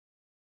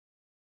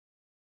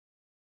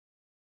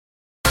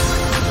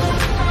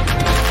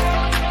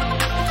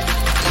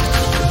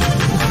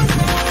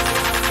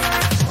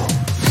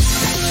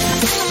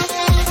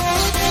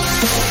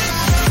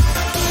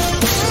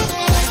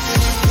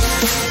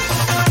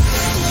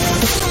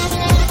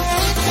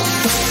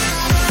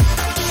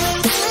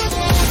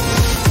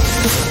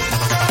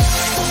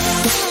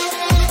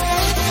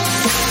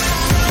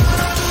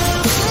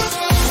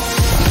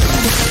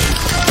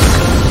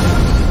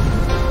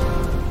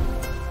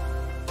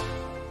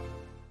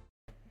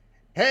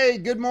Hey,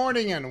 good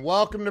morning and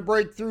welcome to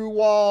Breakthrough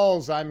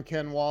Walls. I'm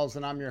Ken Walls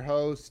and I'm your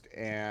host,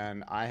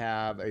 and I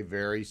have a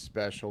very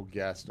special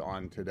guest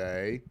on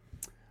today.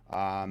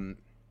 Um,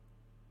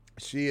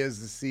 she is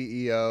the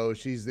CEO.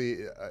 She's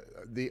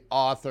the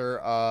author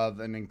of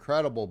an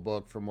incredible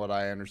book, from what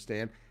I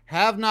understand.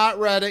 Have not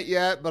read it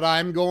yet, but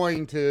I'm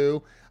going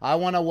to. I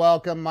want to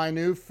welcome my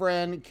new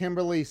friend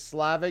Kimberlee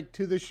Slavik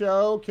to the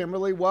show.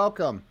 Kimberlee,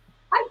 welcome.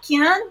 Hi,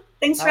 Ken.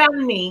 Thanks for How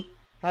having me.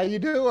 how you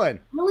doing?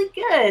 Really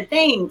good.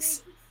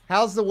 Thanks.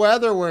 How's the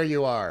weather where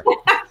you are?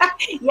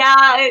 Yeah,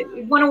 I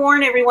want to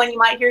warn everyone you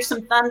might hear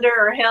some thunder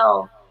or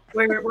hail.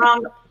 We're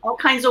on all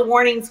kinds of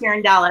warnings here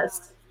in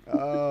Dallas.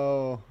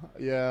 Oh,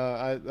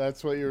 yeah,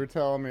 that's what you were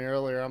telling me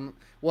earlier.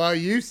 Well,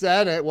 you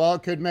said it. Well,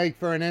 it could make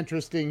for an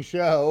interesting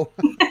show.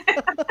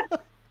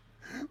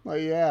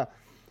 But yeah.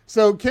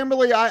 So,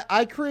 Kimberlee,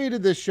 I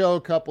created this show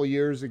a couple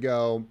years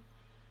ago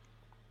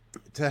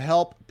to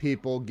help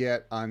people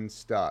get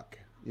unstuck,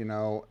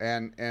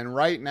 and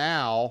right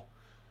now,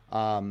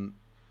 um,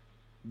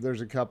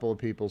 there's a couple of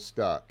people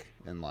stuck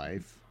in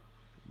life,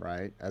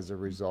 right, as a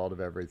result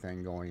of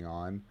everything going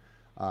on.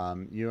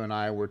 You and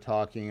I were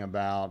talking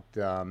about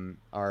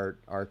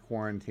our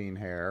quarantine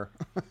hair.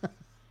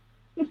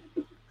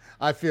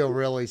 I feel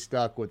really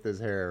stuck with this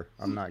hair.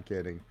 I'm not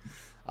kidding.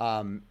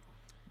 Um,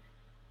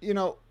 you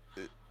know,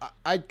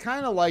 I'd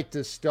kind of like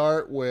to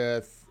start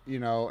with,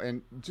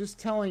 and just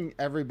telling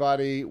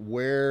everybody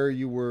where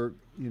you were,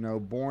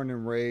 born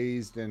and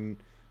raised and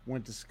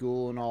went to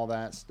school and all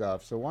that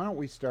stuff. So why don't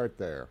we start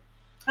there?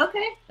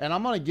 Okay. And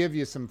I'm going to give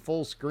you some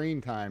full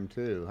screen time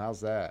too.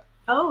 How's that?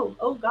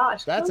 Oh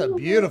gosh. That's a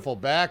beautiful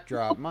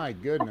backdrop. My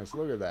goodness,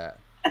 look at that.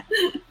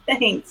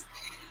 Thanks.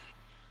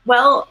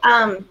 Well,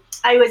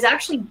 I was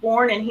actually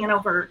born in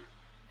Hanover,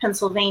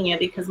 Pennsylvania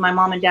because my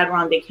mom and dad were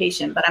on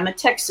vacation, but I'm a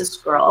Texas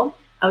girl.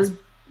 I was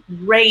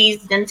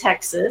raised in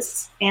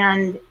Texas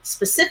and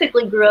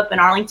specifically grew up in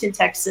Arlington,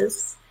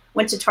 Texas.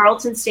 Went to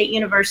Tarleton State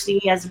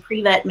University as a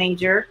pre-vet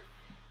major.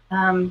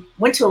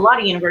 Went to a lot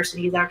of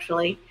universities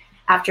actually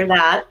after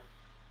that.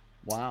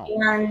 Wow.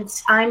 And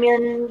I'm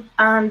in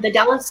the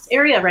Dallas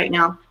area right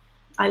now.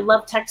 I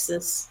love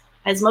Texas,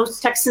 as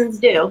most Texans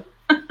do.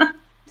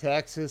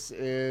 Texas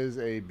is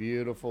a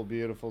beautiful,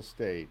 beautiful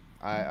state.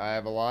 I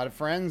have a lot of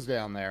friends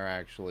down there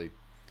actually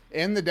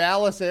in the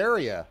Dallas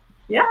area.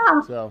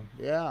 Yeah, So,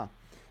 yeah.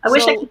 I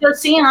wish I So, could go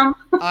see them.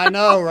 I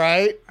know,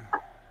 right?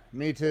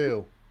 Me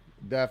too.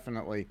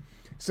 Definitely.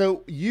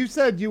 So, you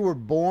said you were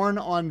born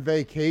on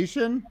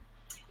vacation?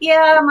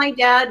 Yeah, my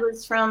dad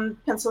was from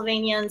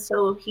Pennsylvania, and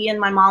so he and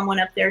my mom went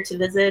up there to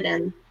visit.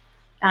 And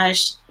I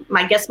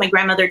guess my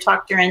grandmother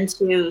talked her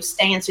into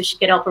staying so she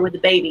could help her with the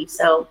baby.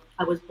 So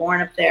I was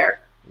born up there.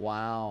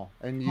 Wow.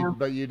 And Yeah.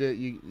 but you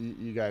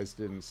guys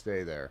didn't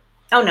stay there.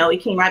 Oh no, we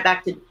came right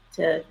back to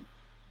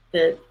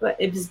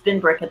it was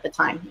Benbrook at the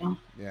time. Yeah.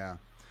 Yeah.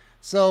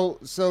 So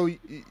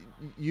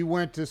you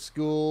went to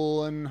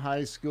school and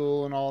high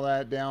school and all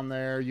that down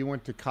there. You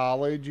went to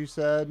college, you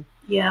said?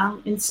 Yeah,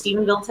 in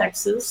Stephenville,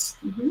 Texas.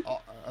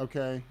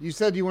 Okay. You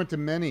said you went to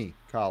many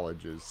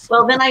colleges.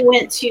 Well, then I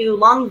went to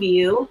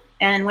Longview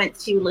and went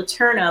to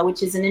LaTerna,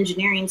 which is an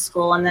engineering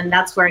school, and then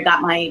that's where I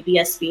got my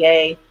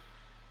BSBA.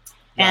 Got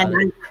And it.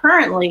 I'm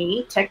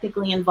currently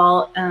technically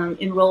enrolled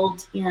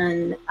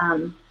in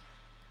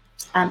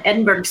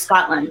Edinburgh,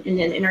 Scotland, in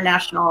an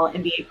international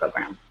MBA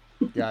program.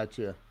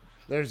 Gotcha.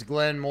 There's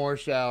Glenn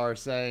Morshower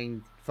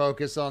saying,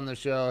 "Focus on the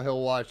show.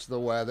 He'll watch the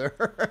weather."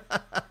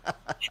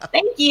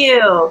 Thank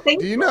you.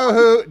 Thank you.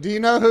 Do you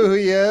know who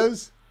he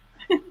is?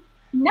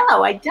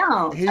 No, I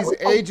don't. He's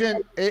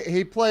agent.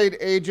 He played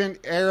Agent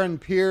Aaron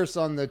Pierce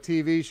on the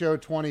TV show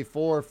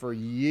 24 for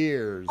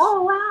years.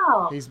 Oh,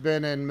 wow. He's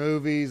been in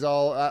movies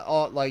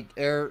all like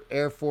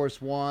Air Force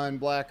One,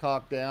 Black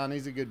Hawk Down.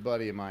 He's a good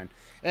buddy of mine.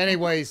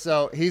 Anyway,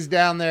 so he's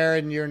down there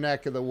in your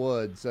neck of the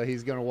woods, so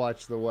he's gonna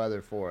watch the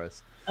weather for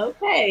us.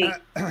 Okay.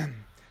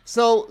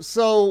 So,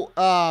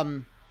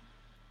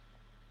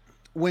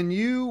 when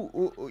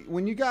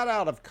you got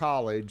out of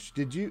college,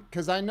 did you?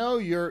 Because I know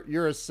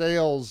you're a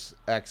sales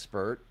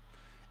expert,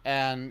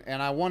 and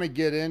I want to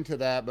get into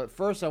that, but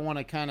first I want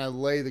to kind of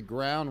lay the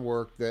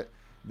groundwork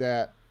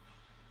that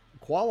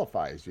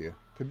qualifies you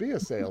to be a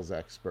sales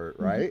expert,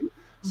 right?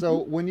 So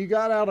Mhm. when you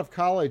got out of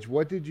college,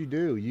 what did you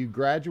do? You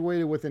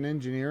graduated with an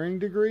engineering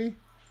degree?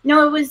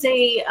 No, it was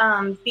a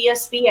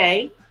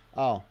BSBA,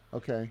 Oh,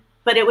 okay.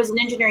 but it was an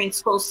engineering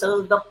school.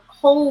 So the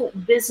whole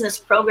business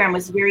program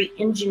was very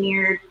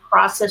engineered,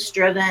 process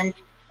driven.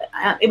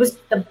 It was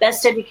the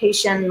best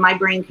education my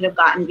brain could have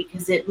gotten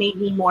because it made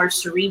me more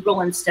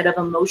cerebral instead of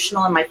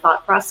emotional in my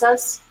thought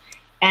process.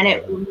 And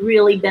it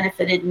really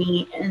benefited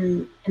me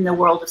in the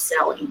world of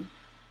selling.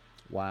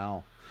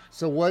 Wow.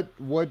 So what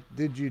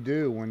did you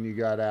do when you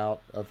got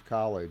out of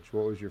college?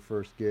 What was your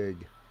first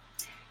gig?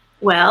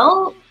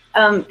 Well,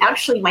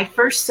 actually, my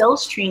first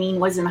sales training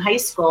was in high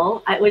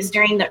school. It was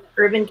during the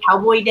urban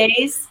cowboy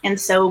days. And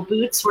so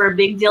boots were a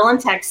big deal in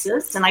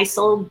Texas. And I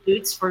sold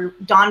boots for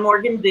Don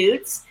Morgan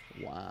Boots.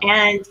 Wow.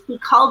 And he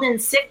called in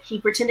sick. He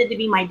pretended to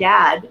be my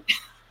dad.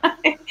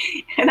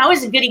 And I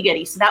was a goody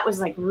goody, so that was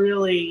like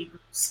really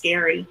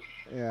scary.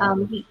 Yeah.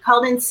 He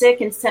called in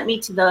sick and sent me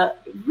to the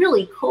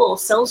really cool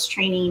sales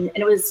training,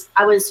 and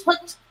I was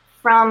hooked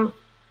from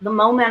the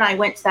moment I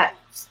went to that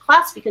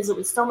class because it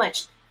was so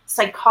much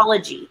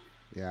psychology.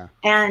 Yeah.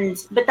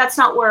 But that's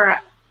not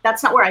where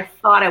I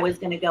thought I was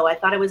going to go. I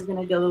thought I was going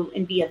to go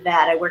and be a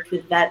vet. I worked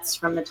with vets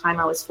from the time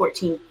I was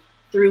 14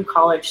 through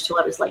college till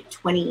I was like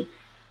 20,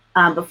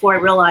 before I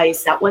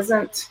realized that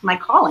wasn't my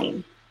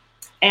calling.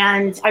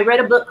 And I read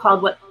a book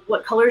called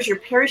What Color's Your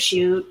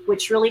Parachute,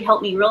 which really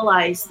helped me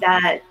realize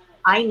that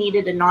I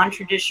needed a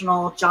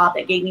non-traditional job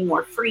that gave me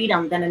more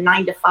freedom than a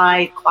 9 to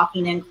 5,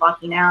 clocking in,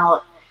 clocking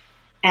out.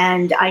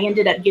 And I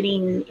ended up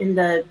getting in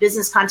the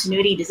business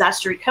continuity,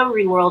 disaster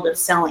recovery world of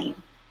selling.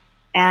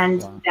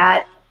 And Wow.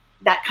 that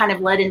kind of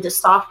led into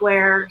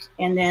software.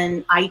 And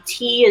then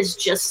IT is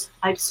just,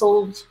 I've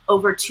sold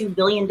over $2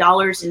 billion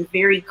in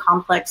very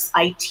complex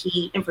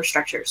IT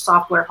infrastructure,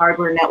 software,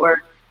 hardware, network,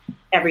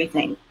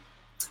 everything.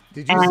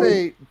 Did you And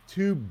say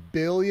 2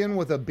 billion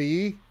with a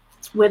B?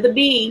 with a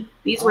B,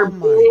 these were Oh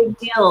my big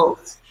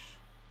deals.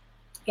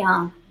 gosh.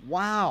 Yeah.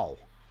 Wow.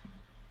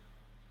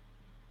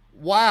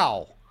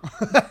 Wow.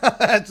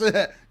 That's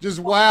it. Just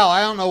wow.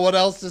 I don't know what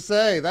else to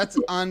say. That's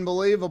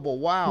unbelievable.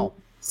 Wow.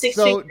 So,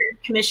 Six-figure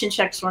commission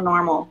checks were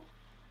normal.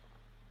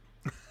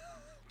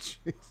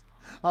 geez,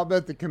 I'll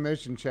bet the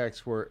commission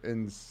checks were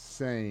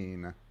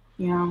insane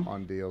Yeah.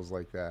 on deals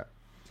like that.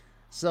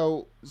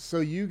 So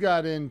you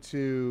got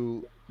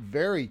into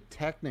very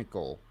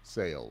technical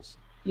sales.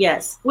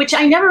 Yes. Which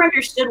I never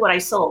understood what I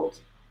sold.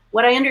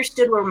 What I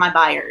understood were my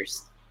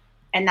buyers.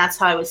 And that's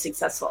how I was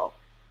successful.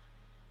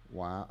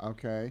 Wow.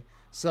 Okay.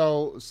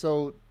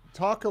 So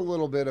talk a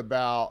little bit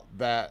about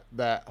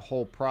that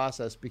whole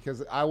process,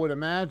 because I would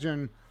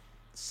imagine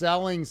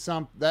selling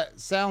some that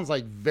sounds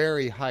like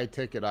very high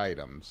ticket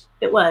items.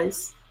 It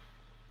was.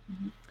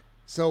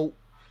 So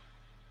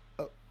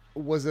uh,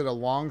 was it a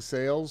long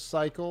sales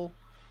cycle?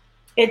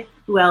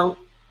 Well,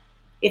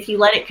 if you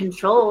let it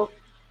control,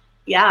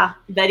 yeah.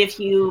 But if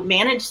you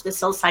manage the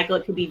sales cycle,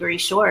 it could be very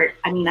short.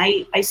 I mean,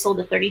 I sold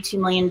a $32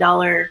 million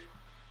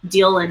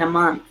deal in a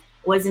month.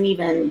 Wasn't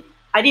even,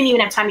 I didn't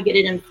even have time to get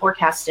it in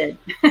forecasted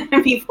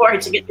before I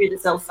took it Wow, through the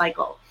sales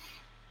cycle.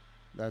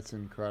 that's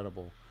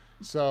incredible.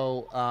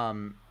 So,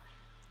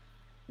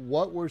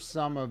 what were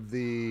some of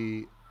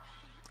the?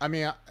 I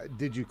mean,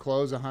 did you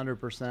close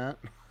 100%?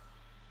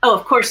 Oh,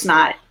 of course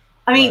not.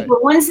 I mean, Right. the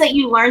ones that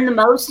you learn the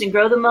most and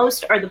grow the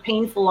most are the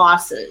painful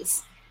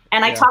losses.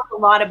 And I Yeah. talk a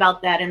lot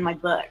about that in my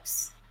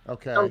books. The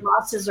Okay.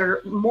 losses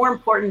are more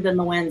important than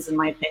the wins, in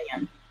my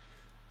opinion.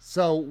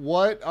 So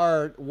what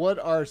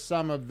are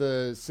some of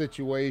the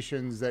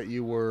situations that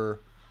you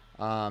were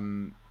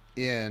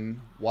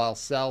in while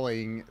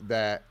selling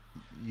that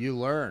you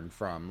learned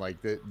from,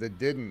 like that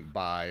didn't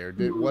buy or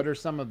did? Mm. What are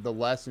some of the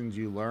lessons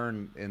you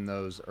learned in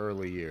those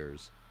early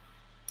years?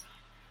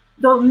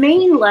 The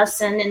main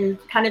lesson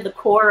and kind of the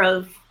core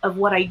of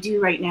what I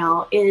do right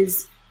now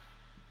is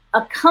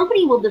a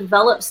company will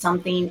develop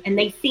something and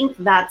they think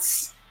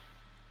that's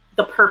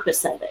the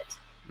purpose of it.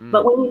 But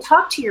Mm, when you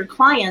talk to your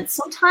clients,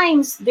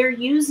 sometimes they're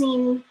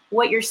using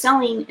what you're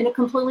selling in a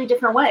completely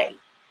different way.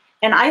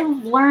 And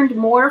I've learned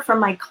more from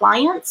my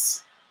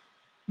clients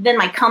than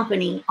my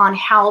company on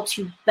how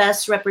to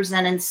best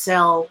represent and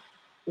sell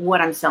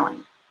what I'm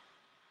selling.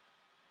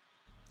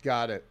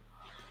 got it.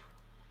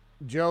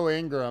 Joe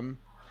Ingram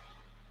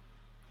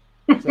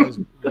says,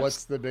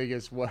 "What's the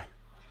biggest what?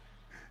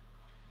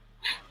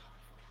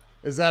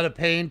 Is that a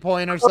pain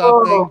point or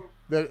something? Oh,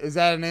 That is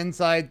that an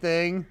inside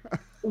thing?"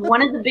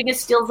 one of the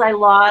biggest deals I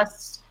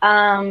lost,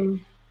 I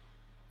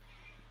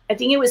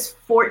think it was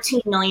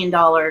 $14 million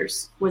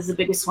was the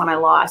biggest one I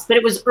lost, but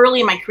it was early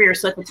in my career.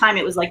 So at the time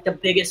it was like the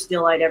biggest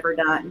deal I'd ever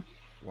done.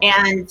 Wow.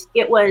 And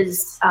it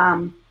was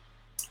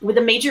with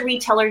a major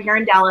retailer here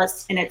in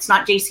Dallas, and it's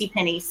not J.C.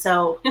 Penney.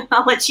 So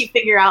I'll let you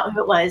figure out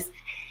who it was.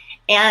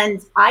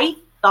 And I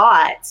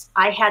thought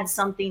I had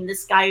something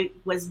this guy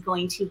was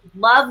going to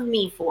love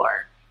me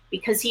for,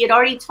 because he had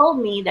already told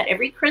me that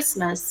every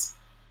Christmas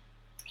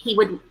he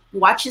would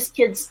watch his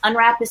kids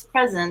unwrap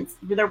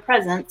their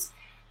presents,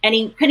 and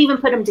he couldn't even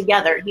put them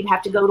together. He'd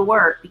have to go to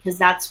work because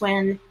that's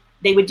when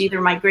they would do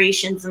their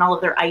migrations and all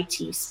of their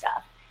IT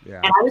stuff.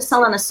 Yeah. And I was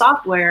selling a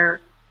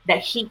software that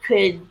he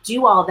could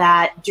do all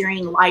that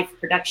during live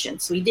production.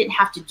 So he didn't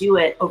have to do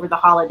it over the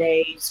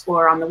holidays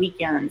or on the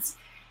weekends.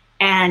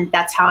 And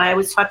that's how I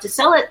was taught to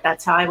sell it.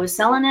 That's how I was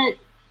selling it.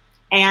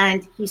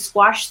 And he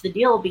squashed the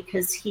deal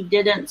because he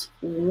didn't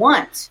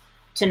want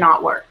to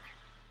not work.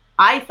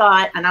 I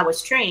thought, and I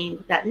was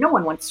trained, that no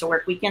one wants to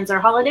work weekends or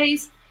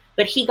holidays,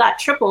 but he got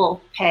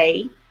triple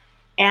pay,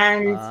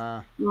 and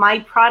Uh, my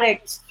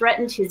product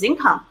threatened his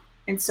income.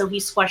 And so he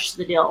squashed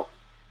the deal.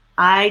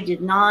 I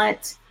did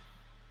not,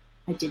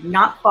 I did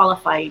not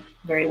qualify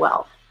very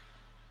well.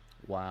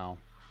 wow.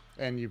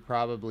 And you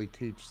probably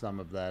teach some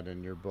of that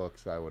in your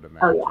books, I would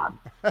Oh yeah.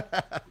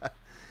 imagine.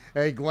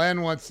 Hey,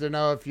 Glenn wants to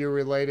know if you're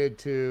related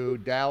to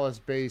Dallas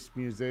based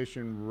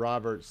musician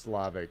Robert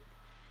Slavik.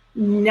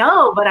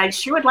 No, but I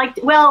sure would like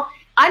to. Well,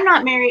 I'm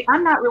not married.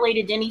 I'm not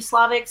related to any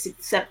Slavics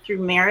except through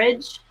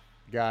marriage.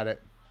 Got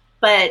it.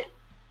 But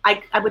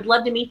I would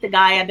love to meet the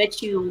guy. I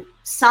bet you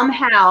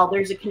somehow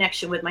there's a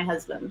connection with my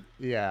husband.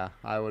 Yeah,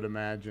 I would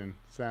imagine.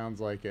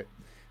 Sounds like it.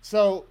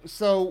 So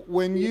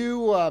when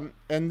you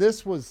and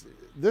this was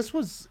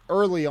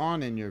early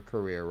on in your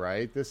career,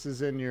 right? This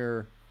is in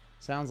your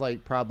sounds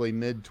like probably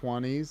mid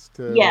 20s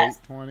to Yes,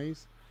 late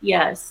 20s.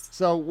 yes.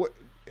 So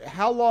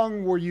how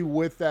long were you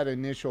with that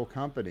initial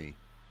company?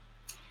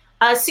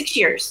 6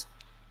 years.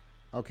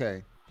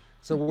 Okay.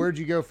 So where'd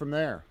you go from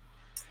there?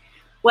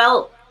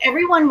 Well,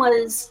 everyone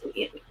was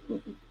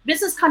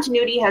business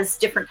continuity has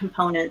different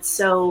components.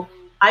 So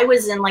I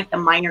was in like the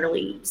minor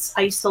leagues.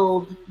 I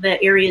sold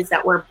the areas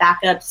that were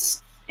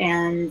backups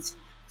and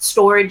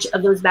storage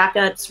of those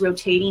backups,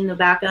 rotating the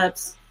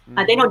backups.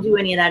 They Mm-hmm. don't do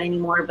any of that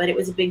anymore, but it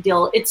was a big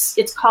deal.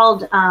 It's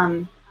called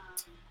Iron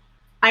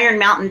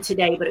Mountain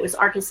today, but it was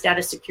Arcus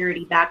Data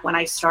Security back when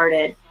I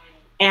started.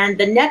 And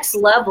the next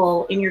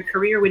level in your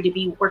career would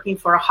be working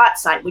for a hot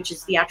site, which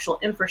is the actual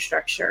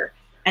infrastructure.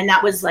 And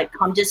that was like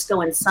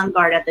Comdisco and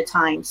SunGuard at the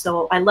time.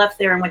 So I left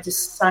there and went to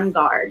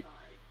SunGuard.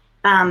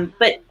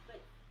 But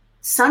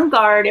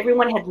SunGuard,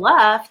 everyone had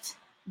left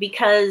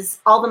because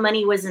all the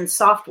money was in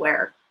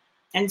software.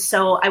 And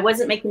so I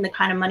wasn't making the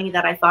kind of money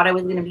that I thought I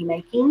was going to be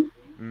making.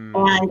 Mm.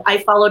 And I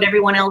followed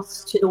everyone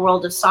else to the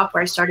world of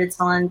software. I started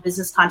selling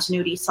business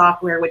continuity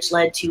software, which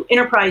led to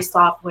enterprise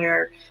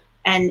software.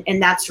 And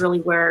that's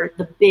really where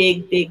the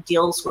big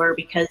deals were,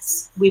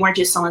 because we weren't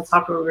just selling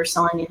software, we were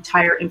selling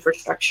entire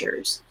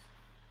infrastructures.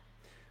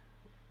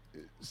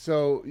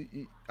 So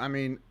I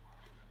mean,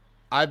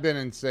 I've been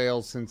in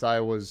sales since I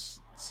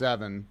was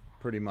 7,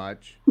 pretty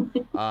much.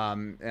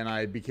 And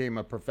I became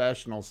a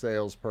professional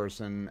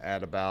salesperson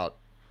at about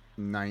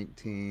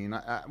 19.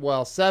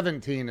 Well,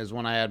 17 is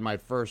when I had my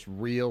first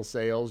real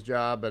sales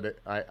job, but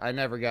I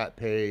never got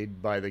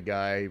paid by the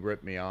guy. He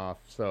ripped me off.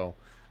 So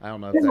I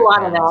don't know if There's a that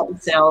lot of counts. that in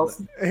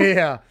sales.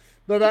 Yeah.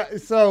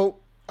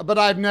 But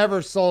I've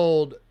never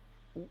sold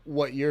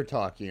what you're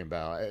talking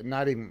about.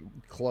 Not even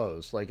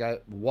close. Like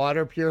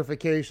water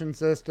purification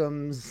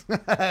systems,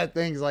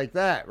 things like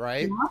that,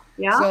 right?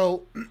 Yeah, yeah.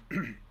 So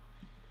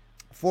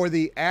for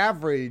the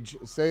average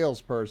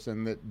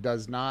salesperson that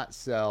does not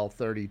sell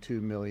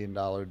 $32 million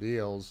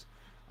deals,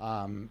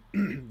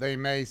 they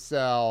may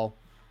sell,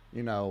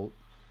 you know,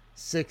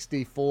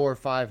 64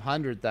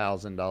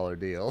 $500,000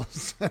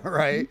 deals,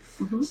 right?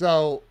 Mm-hmm.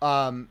 So,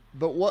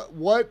 but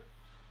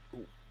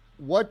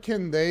what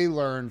can they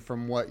learn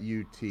from what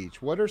you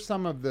teach? What are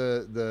some of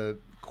the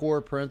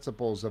core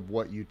principles of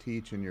what you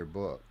teach in your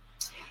book?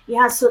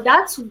 Yeah, so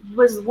that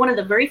was one of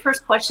the very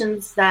first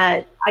questions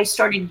that I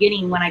started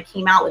getting when I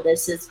came out with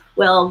this is,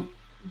 well,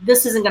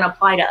 this isn't going to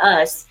apply to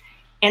us.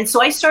 And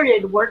so I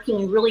started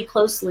working really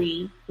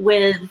closely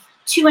with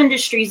two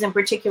industries in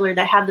particular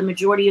that have the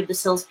majority of the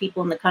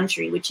salespeople in the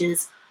country, which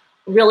is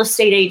real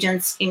estate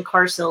agents and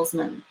car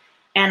salesmen.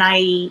 And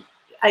I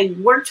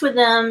worked with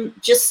them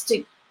just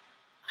to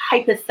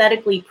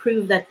hypothetically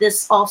prove that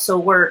this also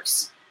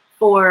works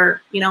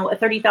for, a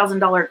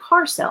 $30,000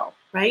 car sale,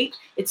 right?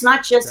 It's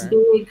not just Okay.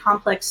 big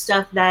complex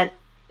stuff that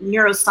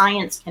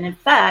neuroscience can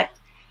affect.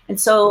 And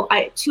so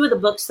two of the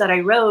books that I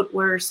wrote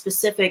were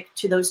specific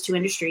to those two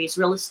industries,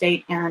 real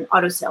estate and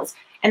auto sales.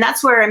 And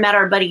that's where I met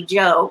our buddy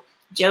Joe.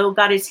 Joe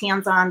got his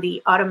hands on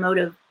the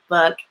automotive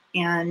book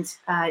and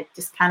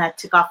just kind of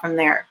took off from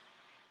there.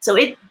 So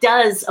it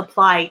does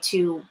apply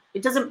to,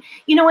 it doesn't,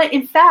 you know what,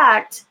 in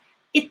fact,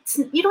 you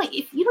don't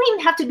even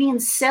have to be in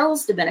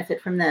sales to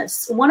benefit from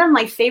this. One of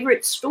my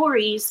favorite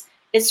stories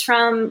is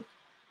from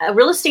a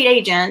real estate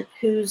agent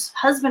whose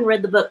husband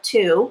read the book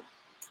too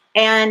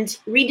and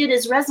redid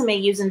his resume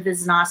using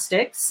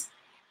Visnostics,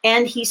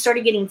 and he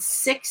started getting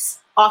 6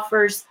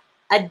 offers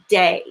a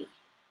day as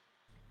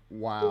an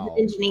Wow.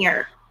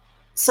 engineer.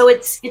 So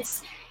it's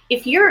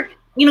if you're,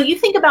 you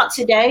think about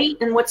today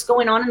and what's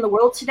going on in the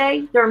world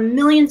today, there are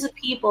millions of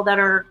people that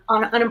are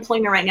on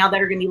unemployment right now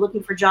that are going to be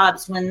looking for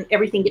jobs when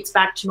everything gets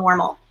back to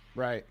normal.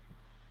 Right.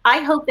 I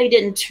hope they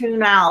didn't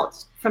tune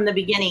out from the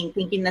beginning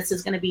thinking this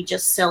is going to be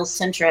just sales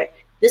centric.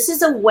 This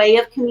is a way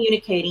of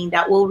communicating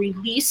that will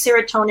release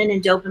serotonin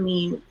and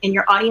dopamine in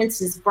your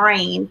audience's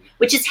brain,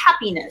 which is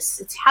happiness.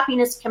 It's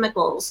happiness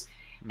chemicals.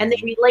 And they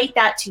Mm-hmm. relate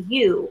that to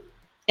you.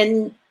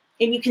 And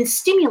you can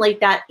stimulate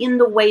that in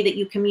the way that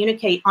you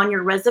communicate on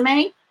your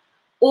resume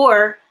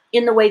or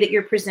in the way that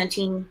you're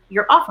presenting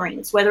your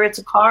offerings, whether it's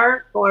a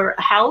car or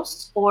a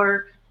house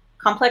or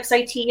complex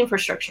IT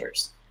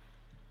infrastructures.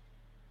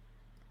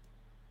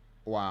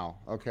 Wow.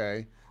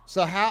 Okay.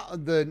 So how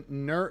the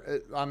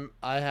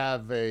I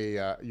have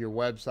a your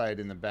website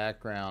in the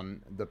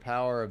background. The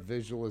power of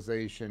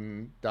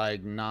visualization,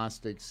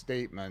 diagnostic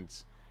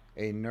statements,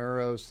 a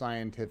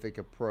neuroscientific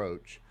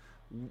approach.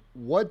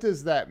 What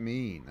does that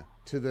mean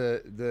to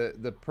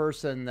the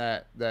person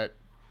that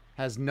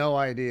has no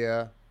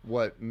idea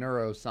what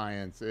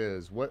neuroscience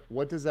is?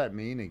 What does that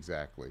mean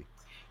exactly?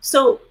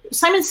 So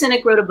Simon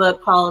Sinek wrote a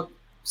book called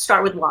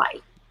Start with Why.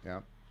 Yeah.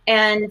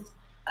 And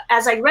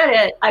as I read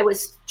it, I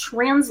was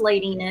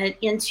translating it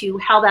into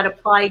how that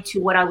applied to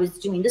what I was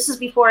doing. This is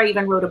before I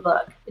even wrote a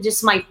book,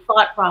 just my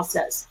thought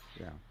process.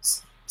 Yeah.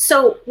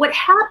 So what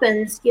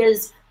happens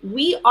is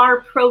we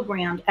are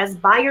programmed as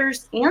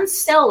buyers and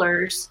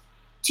sellers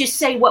to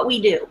say what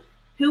we do,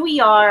 who we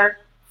are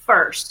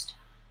first.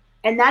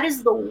 And that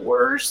is the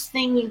worst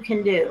thing you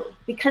can do,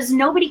 because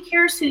nobody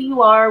cares who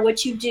you are,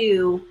 what you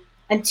do,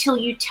 until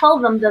you tell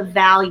them the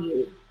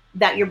value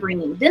that you're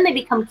bringing. Then they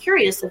become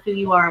curious of who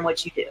you are and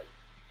what you do.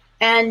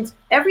 And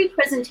every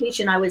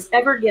presentation I was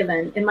ever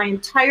given in my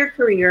entire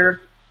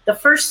career, the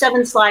first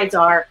 7 slides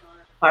are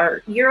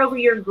our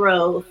year-over-year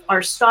growth,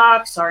 our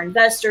stocks, our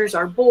investors,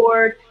 our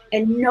board,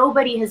 and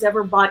nobody has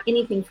ever bought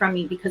anything from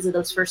me because of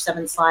those first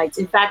 7 slides.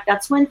 In fact,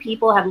 that's when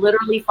people have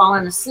literally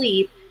fallen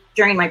asleep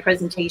during my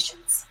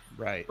presentations.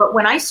 Right. But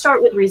when I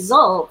start with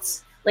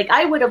results, like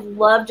I would have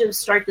loved to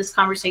start this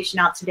conversation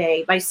out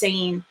today by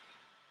saying,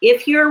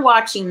 if you're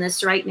watching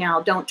this right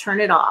now, don't turn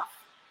it off.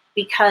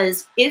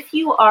 Because if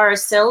you are a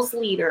sales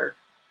leader,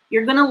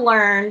 you're going to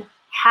learn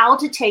how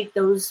to take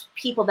those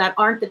people that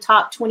aren't the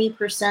top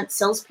 20%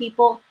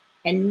 salespeople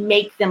and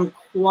make them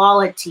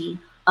quality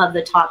of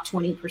the top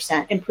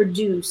 20% and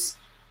produce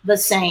the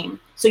same.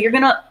 So you're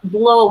going to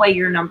blow away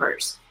your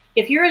numbers.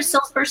 If you're a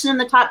salesperson in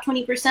the top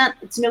 20%,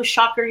 it's no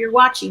shocker you're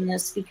watching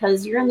this,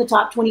 because you're in the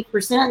top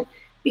 20%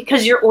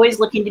 because you're always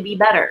looking to be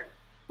better.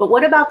 But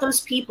what about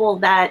those people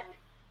that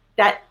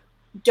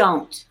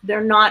don't?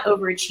 They're not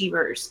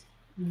overachievers.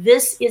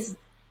 This is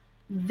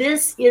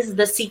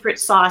the secret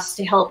sauce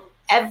to help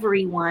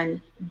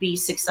everyone be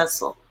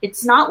successful.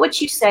 It's not what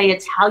you say,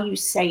 it's how you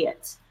say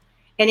it.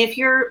 And if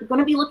you're going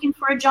to be looking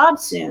for a job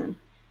soon,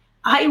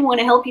 I want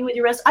to help you with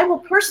your resume. I will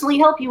personally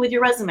help you with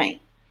your resume.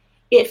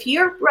 If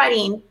you're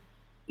writing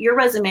your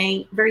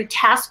resume very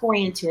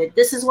task-oriented,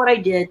 this is what I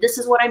did, this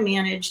is what I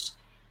managed,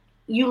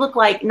 you look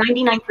like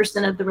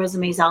 99% of the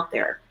resumes out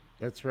there.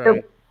 That's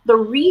right. The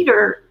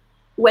reader,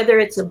 whether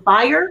it's a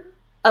buyer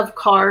of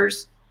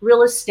cars,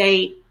 real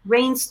estate,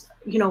 Rainsoft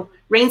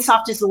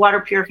is the water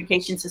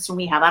purification system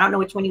we have. I don't know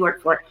which one you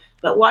work for,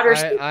 but water.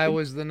 I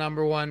was the #1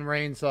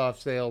 Rainsoft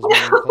salesman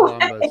in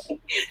Columbus.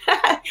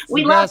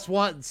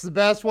 It's the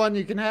best one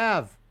you can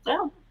have.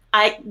 Well,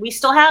 we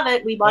still have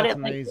it. We bought it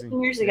like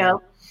 15 years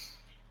ago.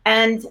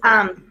 And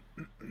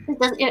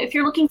if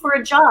you're looking for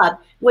a job,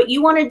 what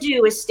you want to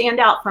do is stand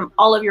out from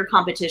all of your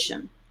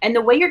competition. And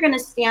the way you're going to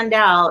stand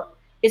out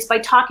is by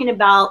talking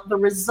about the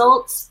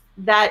results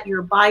that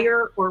your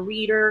buyer or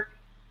reader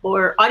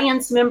or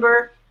audience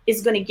member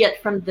is going to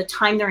get from the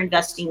time they're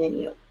investing in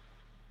you.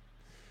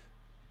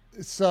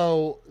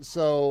 So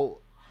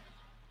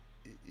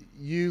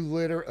you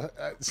literally,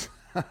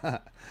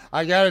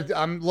 I'm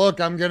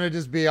going to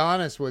just be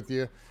honest with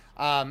you.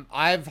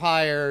 I've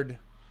hired,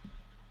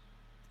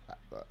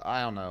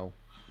 I don't know,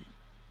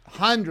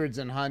 hundreds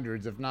and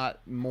hundreds, if not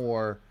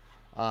more,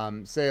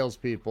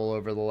 salespeople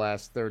over the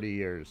last 30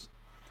 years.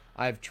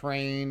 I've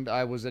trained,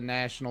 I was a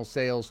national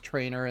sales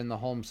trainer in the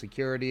home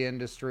security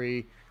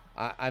industry.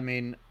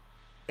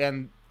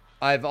 And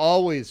I've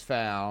always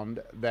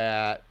found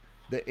that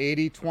the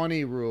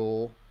 80-20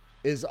 rule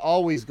is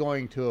always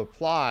going to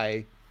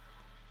apply,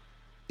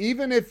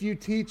 even if you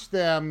teach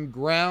them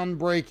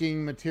groundbreaking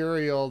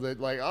material that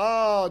like,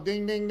 oh,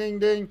 ding, ding, ding,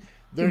 ding,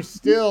 there's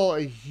still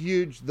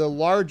the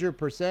larger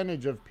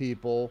percentage of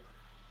people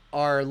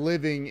are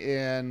living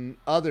in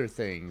other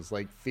things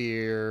like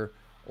fear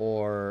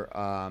or,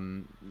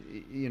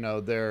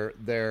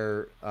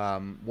 they're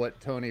what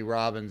Tony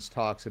Robbins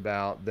talks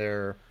about,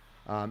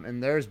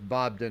 and there's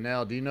Bob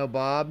Donnell. Do you know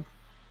Bob?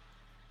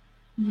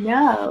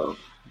 No.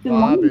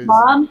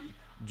 Bob.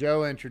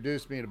 Joe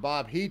introduced me to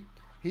Bob. He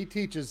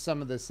teaches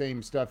some of the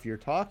same stuff you're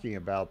talking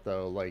about,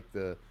 though, like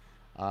the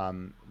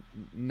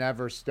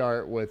never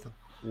start with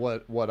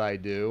what I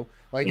do.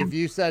 Like if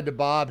you said to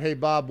Bob, "Hey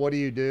Bob, what do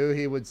you do?"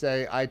 He would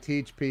say, "I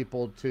teach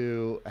people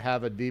to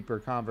have a deeper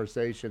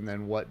conversation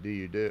than what do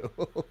you do."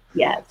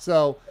 Yes.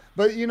 So,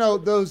 but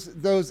those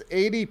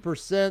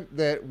 80%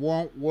 that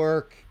won't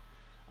work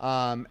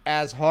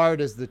as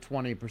hard as the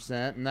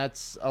 20%, and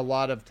that's a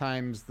lot of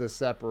times the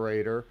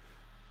separator.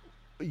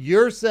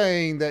 You're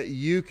saying that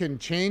you can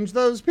change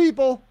those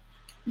people?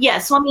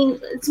 Yes. Well,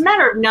 it's a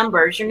matter of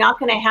numbers. You're not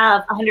going to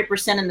have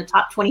 100% in the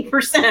top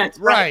 20%.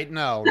 Right.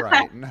 No,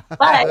 right.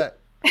 But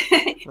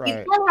you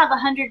can have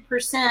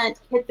 100%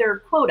 hit their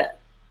quota,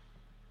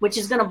 which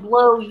is going to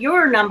blow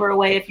your number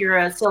away if you're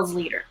a sales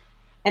leader.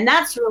 And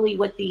that's really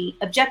what the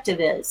objective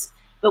is.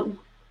 But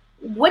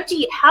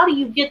how do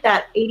you get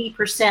that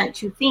 80%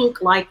 to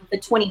think like the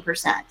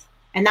 20%?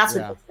 And that's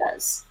what this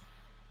does.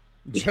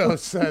 Joe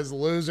says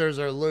losers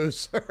are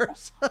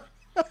losers.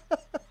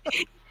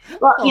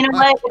 Well, you know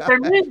what? If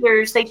they're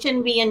losers, they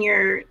shouldn't be on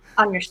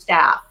your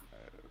staff,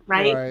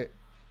 right?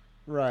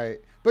 Right.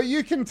 But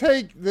you can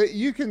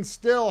you can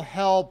still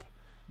help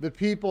the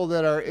people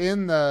that are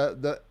in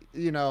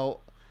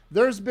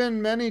there's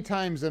been many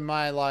times in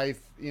my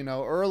life,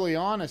 early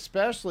on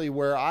especially,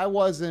 where I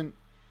wasn't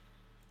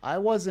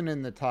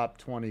in the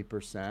top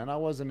 20%. I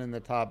wasn't in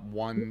the top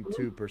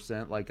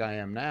 1-2% like I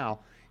am now.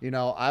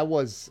 I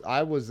was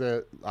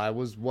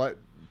what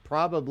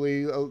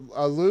probably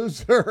a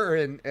loser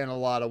in a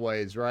lot of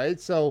ways, right?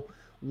 So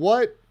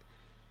what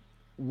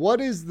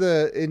what is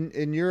the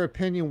in your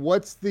opinion,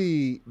 what's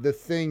the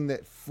thing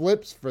that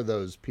flips for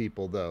those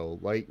people though?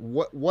 Like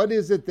what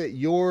is it that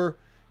you're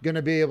going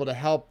to be able to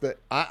help? That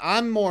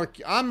I'm more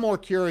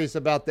curious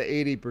about the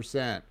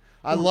 80%.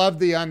 I Yeah, love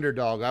the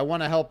underdog. I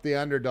want to help the me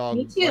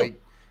underdog. too.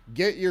 Like,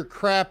 get your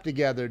crap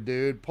together,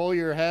 dude. Pull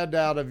your head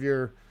out of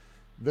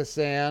the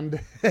sand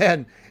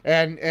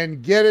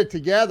and get it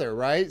together,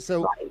 right?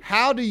 So Right.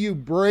 how do you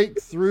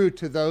break through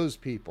to those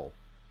people?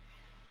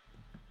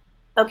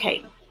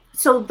 Okay.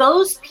 So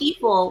those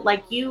people,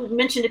 like you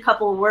mentioned a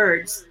couple of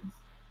words,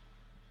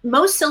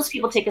 most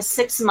salespeople take us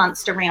 6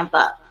 months to ramp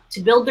up,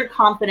 to build their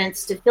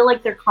confidence, to feel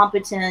like they're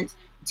competent,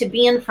 to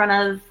be in front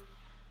of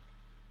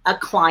a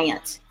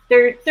client.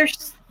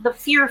 There's the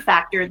fear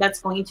factor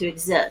that's going to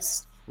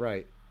exist.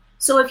 Right.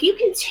 So if you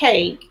can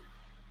take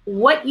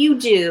what you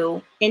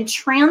do and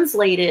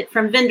translate it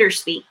from vendor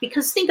speak,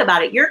 because think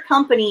about it, your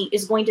company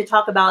is going to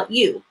talk about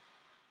you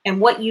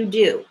and what you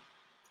do.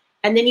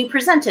 And then you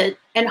present it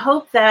and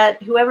hope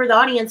that whoever the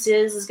audience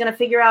is going to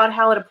figure out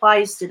how it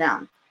applies to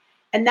them.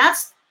 And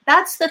that's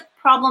the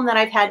problem that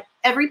I've had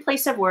every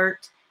place I've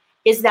worked,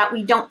 is that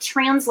we don't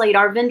translate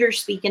our vendor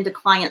speak into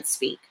client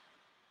speak.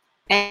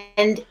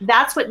 And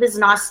that's what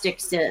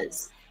Visnostics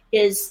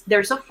is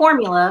there's a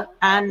formula,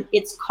 and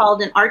it's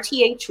called an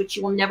RTH, which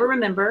you will never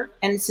remember.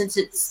 And since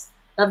it's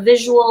a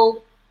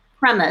visual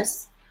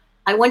premise,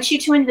 I want you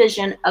to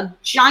envision a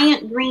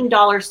giant green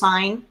dollar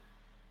sign,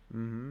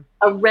 Mm-hmm.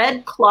 a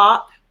red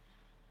clock,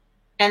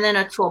 and then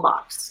a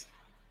toolbox.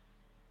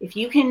 If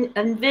you can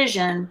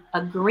envision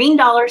a green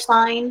dollar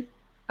sign,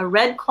 a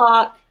red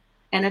clock,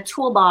 and a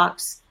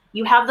toolbox,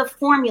 you have the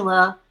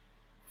formula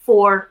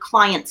for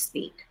client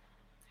speak.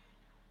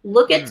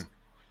 Look at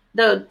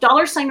the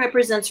dollar sign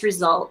represents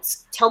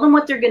results. Tell them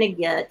what they're going to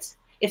get.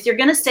 If you're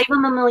going to save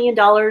them $1 million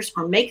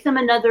or make them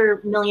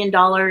another $1 million,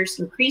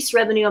 increase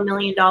revenue $1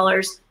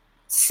 million,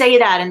 say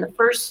that in the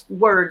first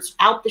words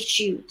out the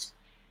chute,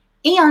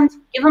 and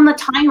give them a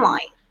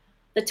timeline.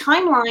 The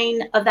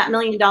timeline of that $1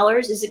 million,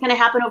 is it going to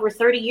happen over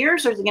 30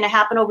 years or is it going to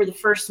happen over the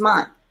first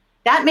month?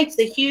 That makes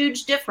a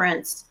huge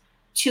difference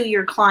to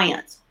your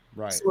client.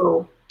 Right.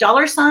 So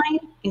dollar sign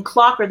and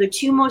clock are the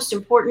two most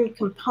important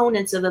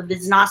components of a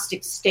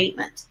Visnostic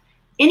statement.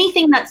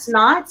 Anything that's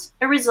not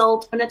a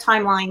result in a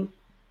timeline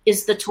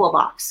is the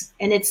toolbox,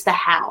 and it's the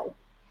how.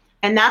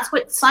 And that's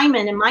what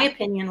Simon, in my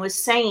opinion, was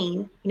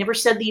saying. He never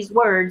said these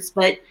words,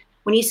 but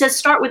when he says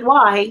start with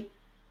why,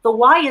 the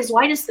why is,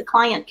 why does the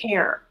client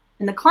care?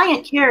 And the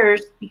client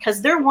cares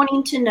because they're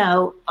wanting to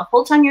know the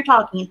whole time you're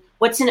talking,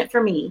 what's in it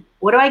for me?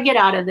 What do I get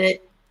out of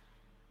it?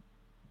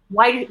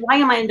 Why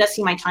am I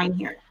investing my time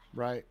here?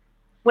 Right.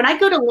 When I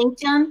go to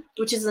LinkedIn,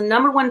 which is the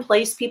number one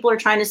place people are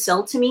trying to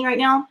sell to me right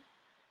now,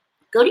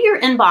 go to your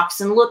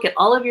inbox and look at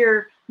all of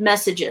your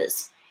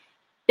messages.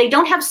 They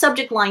don't have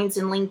subject lines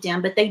in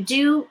LinkedIn, but they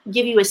do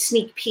give you a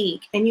sneak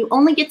peek, and you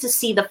only get to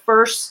see the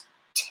first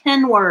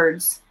 10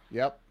 words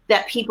Yep.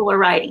 that people are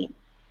writing.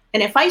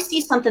 And if I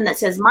see something that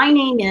says, my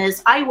name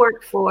is, I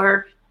work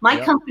for, my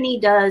Yep. company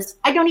does,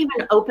 I don't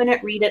even open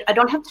it, read it. I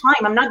don't have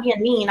time. I'm not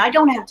being mean. I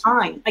don't have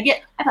time. I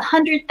have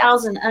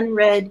 100,000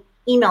 unread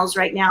emails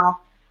right now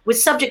with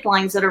subject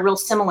lines that are real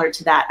similar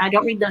to that. I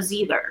don't read those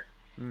either.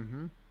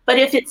 Mm-hmm. But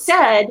if it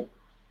said,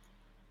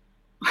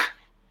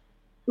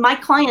 my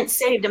client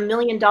saved $1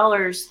 million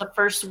the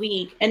first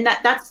week, and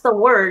that's the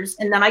words,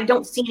 and then I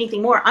don't see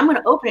anything more, I'm going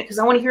to open it because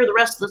I want to hear the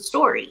rest of the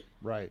story.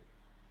 Right.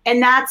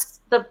 And that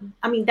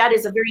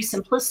is a very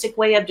simplistic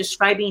way of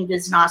describing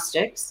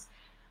Visnostics.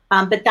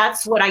 But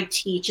that's what I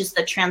teach, is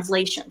the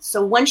translation.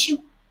 So once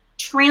you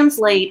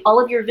translate all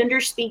of your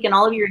vendor speak and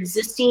all of your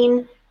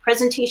existing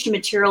presentation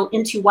material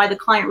into why the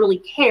client really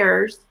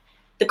cares,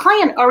 the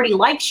client already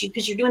likes you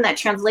because you're doing that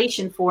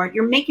translation for it.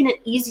 You're making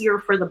it easier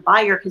for the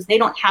buyer because they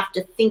don't have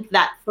to think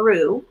that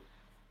through.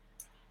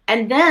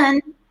 And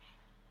then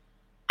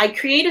I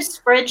create a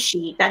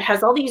spreadsheet that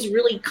has all these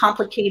really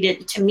complicated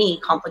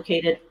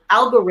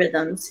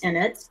algorithms in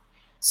it.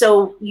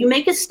 So you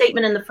make a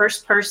statement in the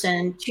first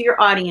person to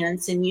your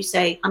audience, and you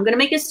say, I'm going to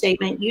make a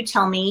statement. You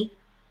tell me,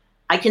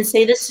 I can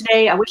say this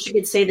today. I wish I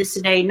could say this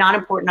today. Not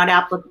important, not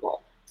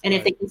applicable. And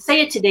if they can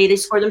say it today, they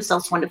score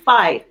themselves 1 to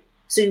 5.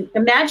 So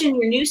imagine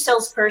your new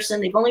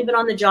salesperson. They've only been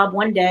on the job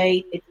one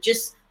day.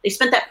 They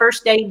spent that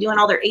first day doing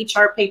all their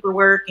HR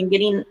paperwork and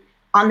getting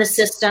on the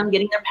system,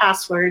 getting their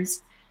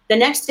passwords. The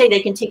next day,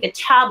 they can take a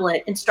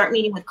tablet and start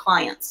meeting with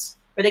clients,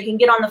 or they can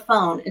get on the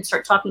phone and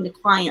start talking to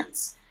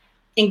clients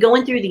and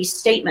going through these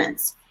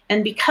statements.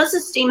 And because the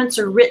statements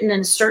are written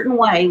in a certain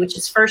way, which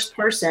is first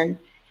person,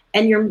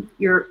 and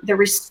the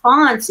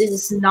response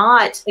is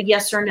not a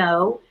yes or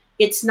no,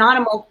 it's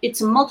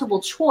a multiple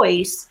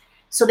choice.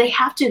 So they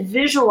have to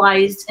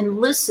visualize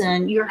and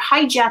listen. You're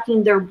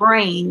hijacking their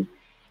brain.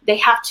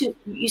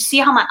 You see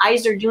how my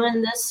eyes are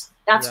doing this?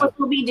 That's what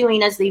they'll be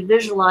doing as they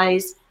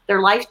visualize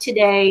their life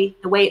today,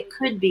 the way it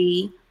could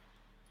be,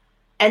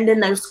 and then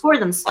they'll score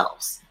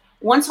themselves.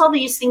 Once all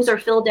these things are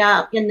filled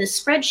out in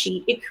this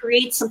spreadsheet, it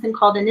creates something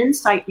called an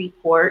insight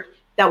report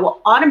that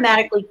will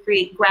automatically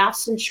create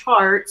graphs and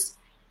charts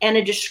and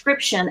a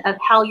description of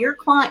how your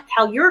client,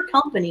 how your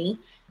company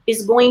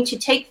is going to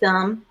take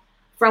them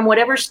from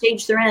whatever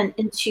stage they're in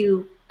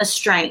into a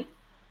strength.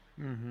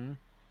 Mm-hmm.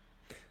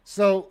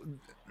 So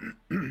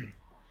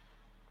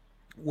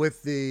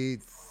with the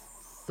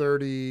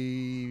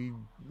 30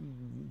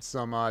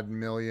 some odd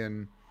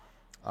million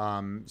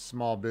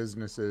small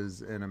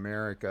businesses in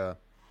America,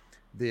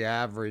 the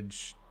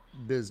average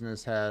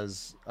business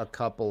has a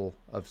couple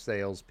of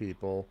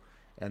salespeople,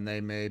 and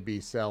they may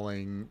be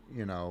selling,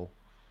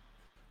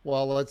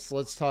 well,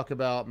 let's talk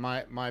about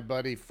my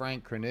buddy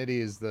Frank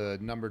Crenity is the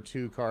number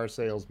 2 car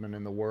salesman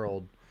in the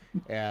world,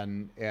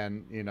 and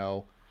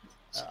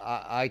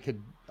I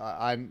could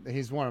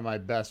he's one of my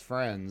best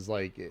friends,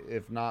 like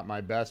if not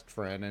my best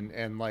friend,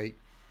 and like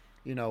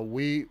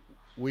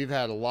we've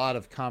had a lot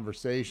of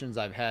conversations.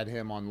 I've had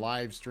him on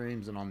live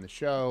streams and on the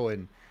show,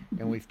 and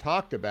we've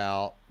talked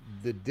about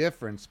the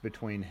difference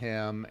between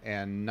him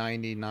and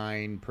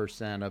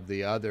 99% of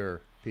the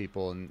other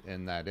people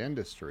in that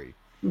industry.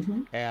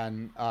 Mm-hmm.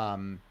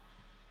 And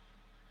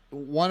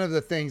one of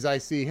the things I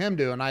see him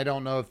do, and I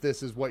don't know if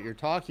this is what you're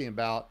talking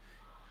about,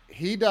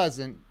 he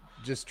doesn't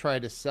just try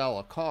to sell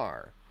a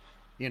car.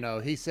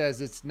 He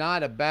says it's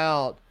not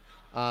about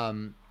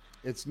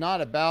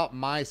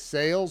my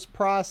sales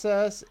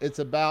process. It's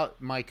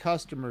about my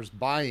customer's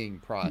buying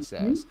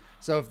process. Mm-hmm.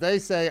 So if they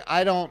say,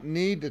 I don't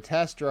need to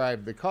test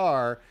drive the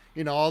car,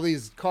 all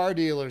these car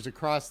dealers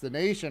across the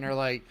nation are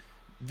like,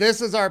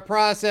 this is our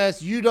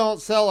process. You don't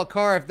sell a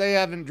car if they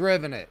haven't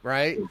driven it,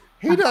 right?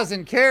 He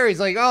doesn't care. He's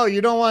like, oh, you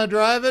don't want to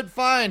drive it?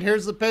 Fine.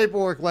 Here's the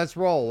paperwork. Let's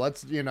roll.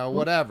 Let's,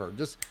 whatever.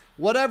 Just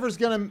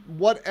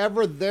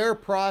whatever their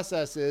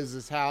process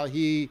is how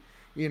he,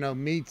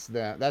 meets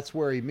them. That's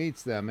where he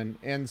meets them.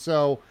 And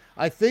so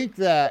I think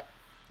that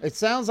it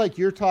sounds like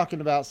you're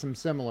talking about some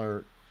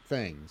similar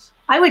things.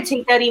 I would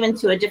take that even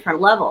to a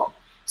different level.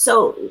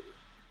 So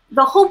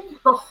the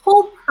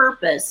whole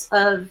purpose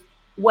of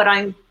what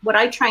I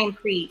try and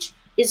preach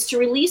is to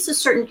release a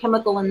certain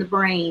chemical in the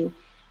brain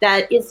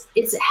that is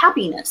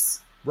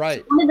happiness. Right.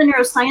 So one of the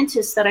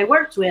neuroscientists that I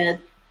worked with,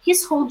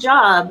 his whole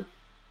job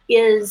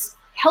is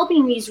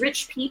helping these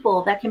rich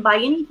people that can buy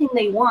anything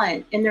they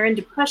want and they're in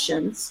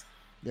depressions.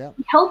 Yeah.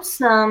 He helps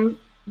them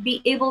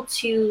be able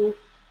to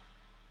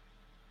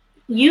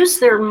use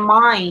their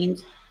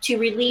mind to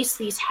release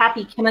these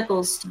happy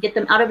chemicals to get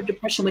them out of a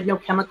depression with no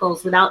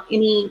chemicals, without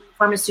any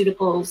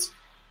pharmaceuticals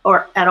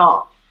or at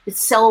all.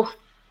 It's self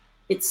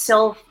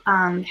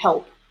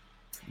help.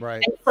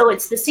 Right. And so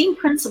it's the same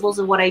principles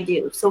of what I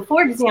do. So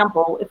for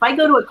example, if I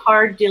go to a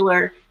car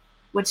dealer,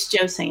 what's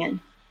Joe saying?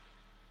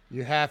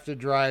 You have to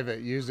drive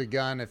it. Use a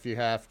gun if you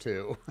have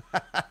to.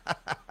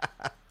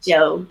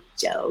 Joe.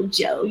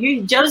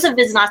 Joe's a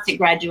Visnostic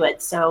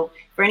graduate. So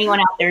for anyone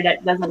out there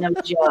that doesn't know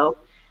Joe.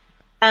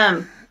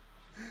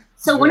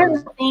 So one of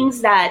the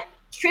things that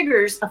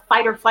triggers a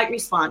fight or flight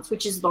response,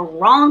 which is the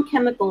wrong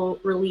chemical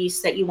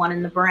release that you want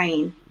in the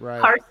brain. Right.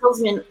 Car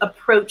salesmen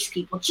approach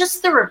people.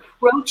 Just their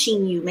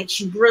approaching you makes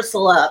you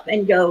bristle up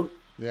and go.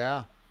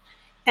 Yeah.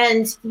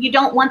 And you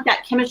don't want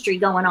that chemistry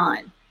going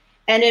on.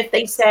 And if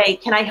they say,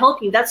 can I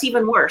help you? That's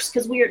even worse,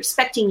 because we are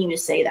expecting you to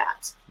say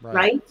that.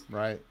 Right.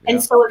 Right. Yeah.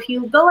 And so if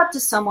you go up to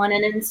someone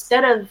and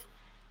instead of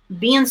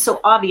being so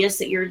obvious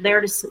that you're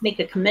there to make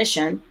a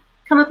commission,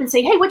 come up and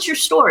say, hey, what's your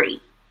story?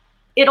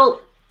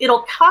 It'll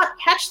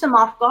catch them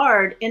off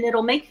guard, and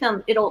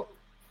it'll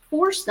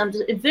force them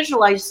to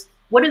visualize,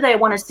 what do they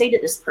want to say to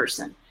this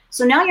person?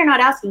 So now you're not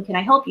asking, can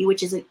I help you?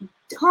 Which is a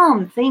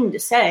dumb thing to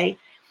say.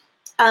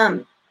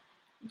 They're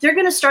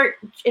going to start,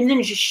 and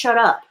then just shut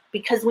up,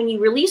 because when you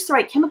release the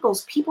right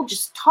chemicals, people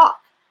just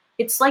talk.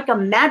 It's like a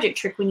magic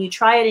trick when you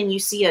try it and you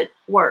see it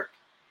work.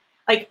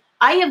 Like,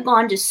 I have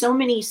gone to so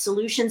many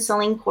solution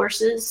selling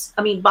courses.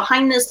 I mean,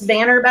 behind this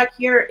banner back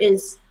here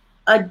is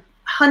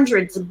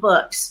hundreds of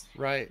books,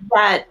 right,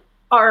 that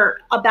are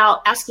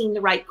about asking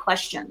the right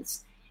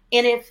questions.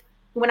 And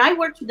when I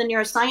worked with the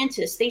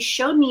neuroscientists, they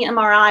showed me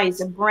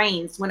MRIs of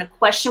brains when a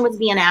question was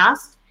being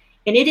asked,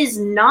 and it is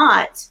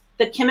not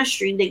the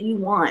chemistry that you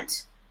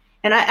want.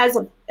 And I,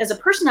 as a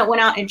person that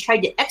went out and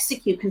tried to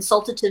execute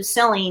consultative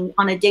selling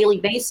on a daily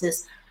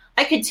basis,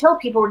 I could tell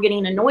people were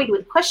getting annoyed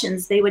with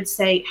questions. They would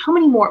say, how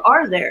many more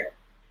are there?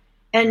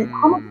 And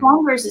how much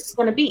longer is this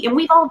going to be? And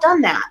we've all done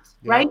that,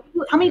 right?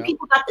 How many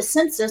people got the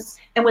census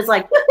and was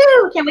like,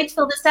 woohoo, can't wait to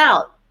fill this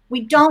out?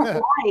 We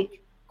don't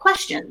like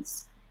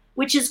questions,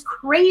 which is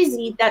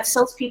crazy that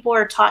salespeople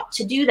are taught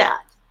to do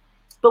that.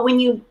 But when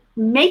you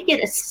make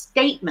it a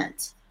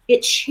statement,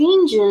 it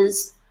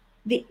changes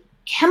the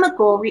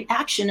chemical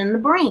reaction in the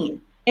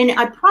brain. And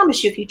I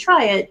promise you, if you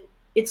try it,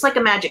 it's like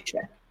a magic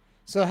trick.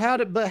 So how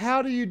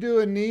do you do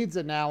a needs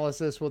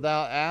analysis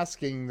without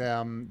asking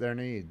them their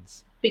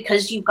needs?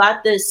 Because you've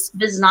got this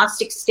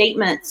Visnostic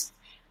statements.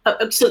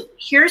 So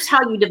here's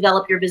how you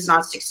develop your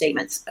Visnostic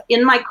statements.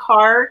 In my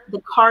car,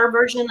 the car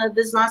version of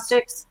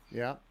Visnostics,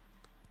 yeah,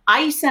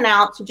 I sent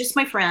out to just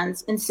my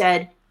friends and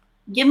said,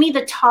 give me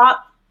the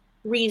top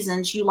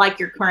reasons you like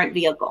your current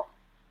vehicle.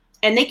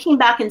 And they came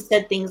back and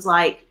said things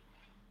like,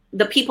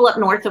 the people up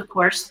north, of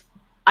course,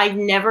 I've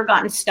never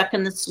gotten stuck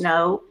in the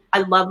snow.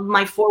 I love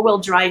my 4-wheel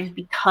drive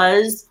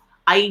because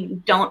I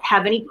don't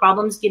have any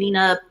problems getting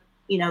up,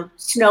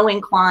 snow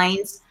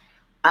inclines.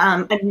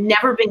 I've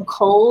never been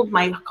cold.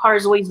 My car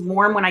is always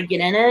warm when I get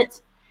in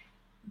it.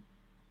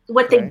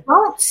 What they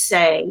don't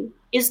say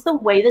is the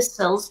way the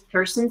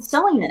salesperson's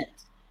selling it.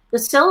 The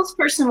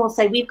salesperson will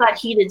say, we've got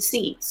heated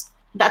seats.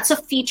 That's a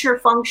feature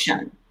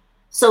function.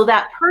 So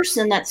that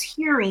person that's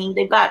hearing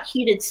they've got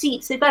heated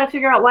seats, they've got to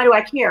figure out, why do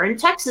I care? In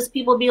Texas,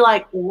 people be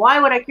like,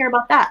 why would I care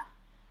about that?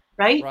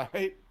 Right?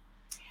 Right.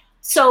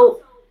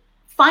 So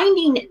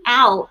finding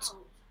out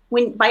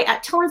by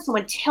telling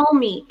someone, tell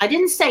me, I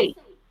didn't say,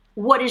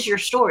 what is your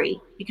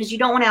story? Because you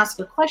don't want to ask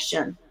a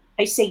question.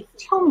 I say,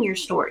 tell me your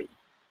story.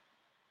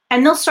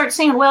 And they'll start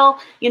saying, well,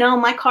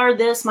 my car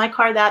this, my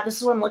car that, this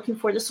is what I'm looking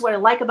for. This is what I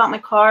like about my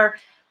car.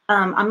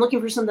 I'm looking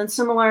for something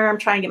similar. I'm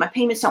trying to get my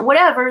payments down,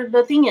 whatever.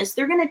 The thing is,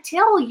 they're going to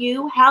tell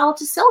you how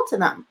to sell to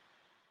them.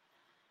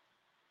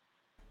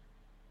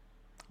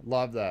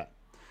 Love that.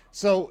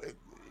 So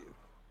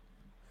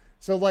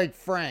like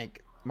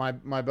Frank, my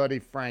buddy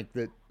Frank,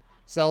 that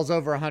sells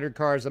over 100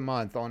 cars a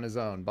month on his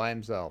own by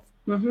himself.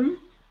 Mm-hmm.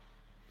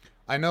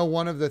 I know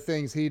one of the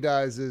things he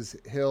does is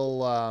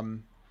he'll,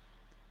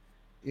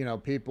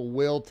 people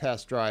will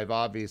test drive,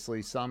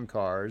 obviously, some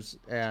cars,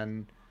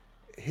 and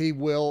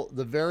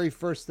the very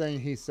first thing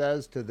he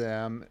says to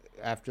them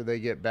after they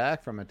get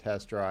back from a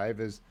test drive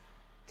is,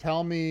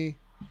 tell me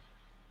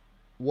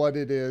what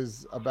it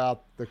is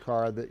about the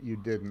car that you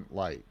didn't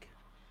like.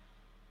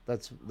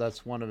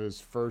 That's one of his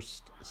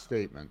first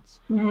statements.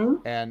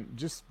 Mm-hmm. And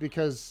just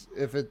because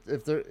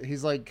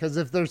he's like, because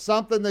if there's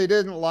something they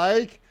didn't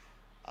like,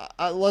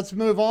 let's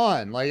move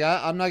on. Like,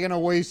 I'm not going to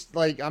waste,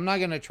 I'm not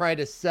going to try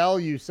to sell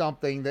you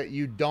something that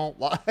you don't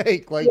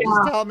like.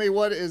 Just tell me,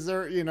 what is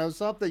there,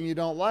 something you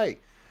don't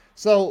like.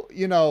 So,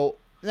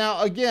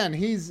 now again,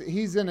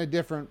 he's in a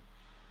different,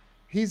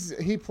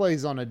 he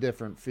plays on a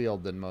different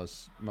field than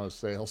most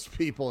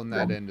salespeople in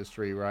that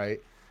industry.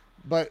 Right.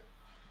 But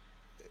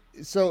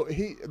so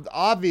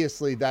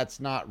obviously that's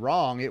not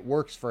wrong. It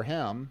works for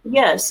him.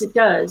 Yes, it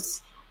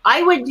does.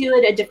 I would do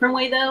it a different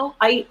way, though.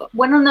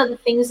 One of the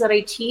things that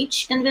I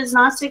teach in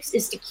Biznostics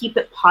is to keep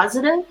it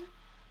positive.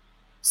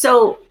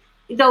 So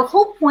the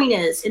whole point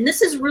is, and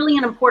this is really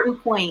an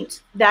important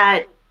point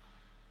that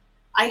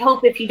I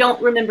hope, if you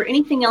don't remember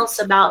anything else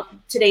about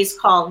today's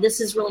call, this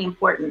is really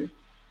important.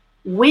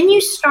 When you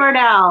start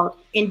out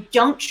and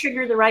don't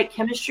trigger the right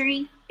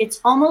chemistry, it's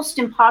almost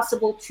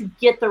impossible to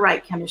get the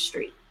right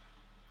chemistry.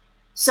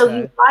 So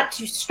you've got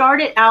to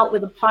start it out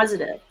with a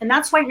positive. And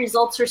that's why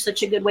results are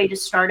such a good way to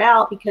start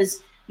out,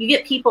 because you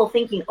get people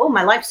thinking, oh,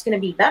 my life's going to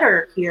be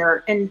better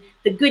here. And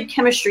the good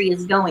chemistry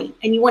is going.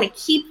 And you want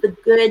to keep the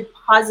good,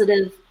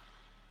 positive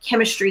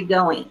chemistry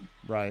going.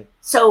 Right.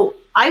 So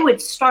I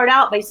would start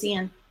out by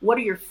saying, what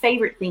are your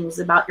favorite things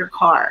about your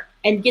car?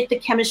 And get the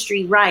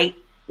chemistry right.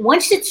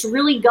 Once it's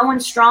really going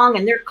strong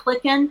and they're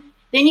clicking,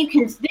 then you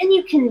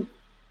can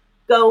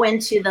go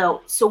into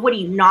so what do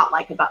you not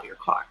like about your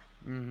car?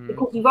 Mm-hmm.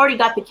 Because you've already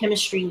got the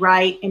chemistry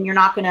right and you're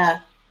not going to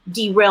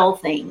derail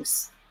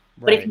things.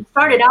 Right. But if you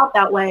start it out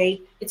that way,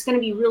 it's going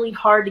to be really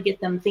hard to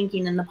get them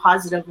thinking in the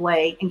positive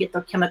way and get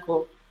the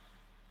chemical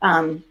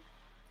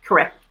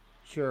correct.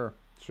 Sure.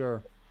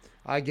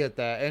 I get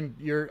that. And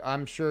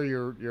I'm sure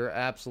you're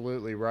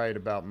absolutely right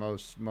about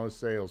most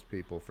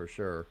salespeople, for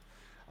sure.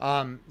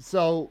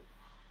 So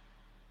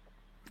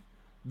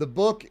the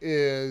book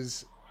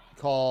is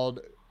called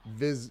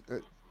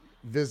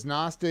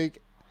Biznostic.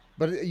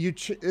 But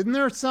isn't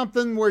there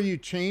something where you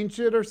changed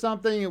it or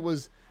something? It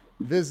was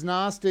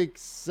Biznostic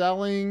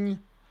selling.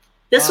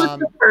 This was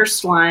the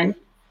first one.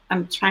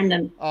 I'm trying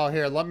to. Oh,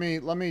 here, let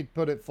me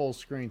put it full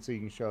screen so you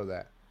can show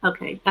that.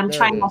 Okay, I'm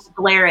trying not to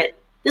glare it.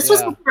 This was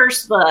the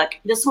first book.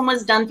 This one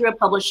was done through a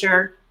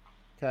publisher,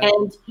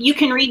 and you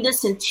can read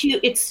this in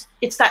two. It's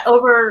got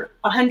over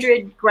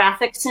 100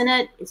 graphics in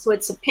it, so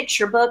it's a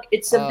picture book.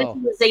 It's a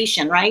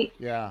visualization, right?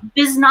 Yeah.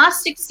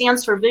 Biznostic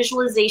stands for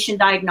Visualization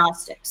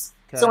Diagnostics.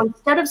 Okay. So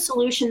instead of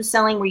solution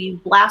selling where you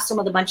blast them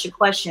with a bunch of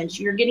questions,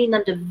 you're getting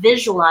them to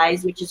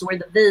visualize, which is where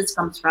the viz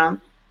comes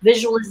from,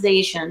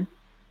 visualization,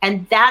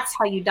 and that's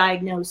how you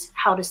diagnose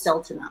how to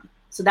sell to them.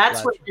 So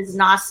that's where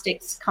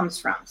Biznostics comes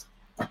from.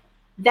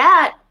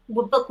 That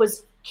book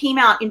came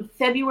out in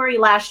February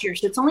last year,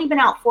 so it's only been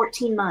out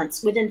 14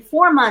 months. Within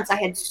 4 months, I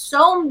had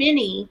so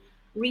many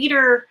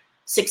reader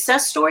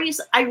success stories,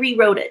 I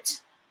rewrote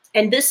it.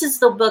 And this is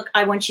the book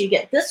I want you to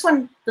get. This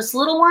one, this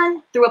little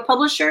one, through a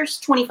publisher, is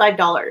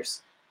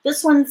 $25.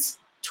 This one's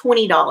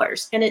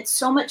 $20. And it's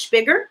so much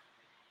bigger.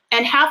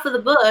 And half of the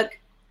book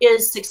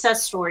is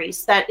success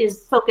stories that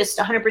is focused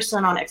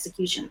 100% on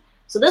execution.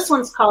 So this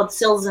one's called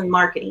Sales and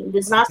Marketing,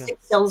 Biznostic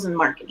Sales and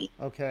Marketing.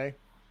 Okay.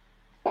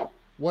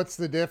 What's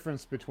the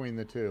difference between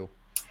the two?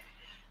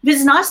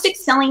 Biznostic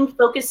selling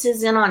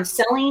focuses in on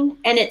selling,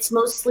 and it's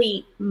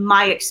mostly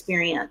my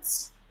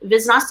experience.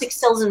 Visnostic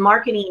sales and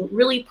marketing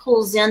really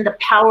pulls in the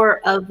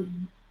power of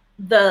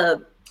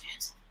the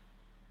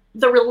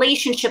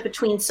relationship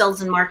between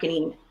sales and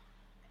marketing.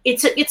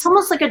 It's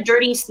almost like a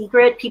dirty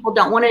secret. People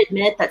don't want to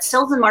admit that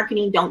sales and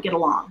marketing don't get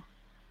along.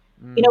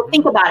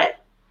 Think about it.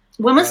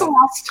 When was the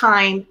last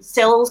time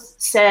sales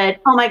said,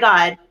 oh my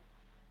God,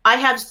 I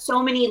have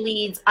so many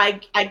leads,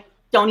 I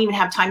don't even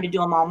have time to do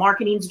them all.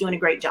 Marketing's doing a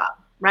great job,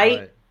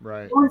 right?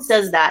 Right. No one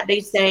says that. They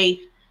say,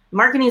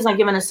 marketing's not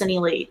giving us any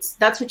leads.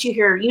 That's what you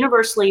hear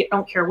universally. I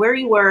don't care where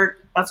you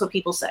work. That's what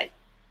people say.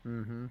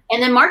 And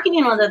then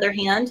marketing, on the other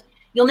hand,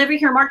 you'll never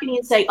hear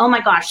marketing say, oh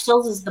my gosh,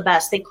 sales is the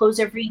best. They close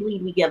every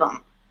lead we give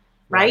them,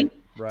 right?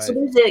 So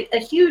there's a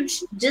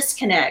huge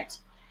disconnect.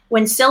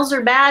 When sales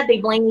are bad, they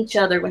blame each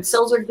other. When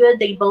sales are good,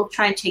 they both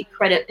try and take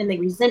credit and they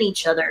resent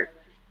each other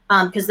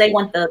because they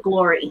want the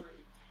glory.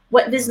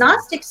 What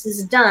Visnostics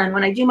has done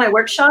when I do my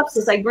workshops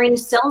is I bring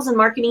sales and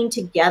marketing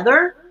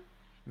together,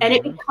 and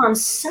it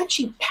becomes such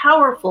a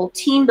powerful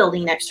team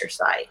building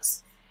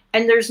exercise.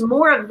 And there's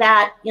more of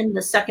that in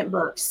the second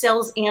book,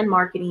 sales and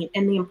marketing,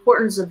 and the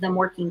importance of them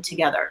working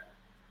together.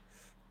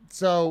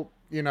 So,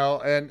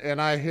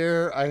 and I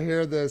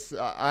hear this.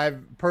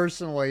 I've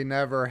personally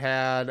never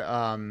had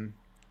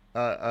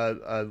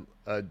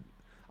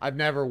I've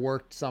never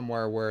worked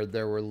somewhere where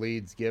there were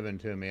leads given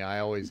to me. I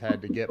always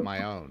had to get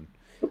my own.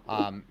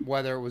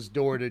 Whether it was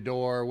door to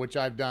door, which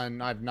I've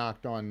done. I've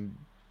knocked on,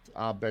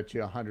 I'll bet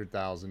you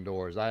 100,000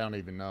 doors. I don't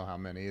even know how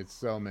many. It's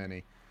so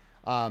many.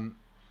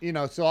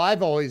 So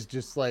I've always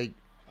just like,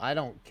 I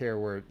don't care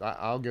where,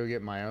 I'll go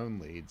get my own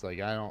leads.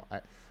 Like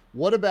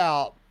what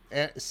about,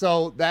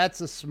 so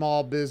that's a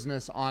small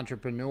business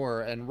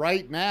entrepreneur. And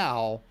right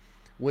now,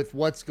 with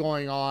what's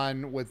going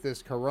on with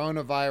this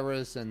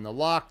coronavirus and the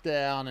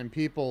lockdown and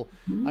people,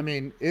 I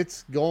mean,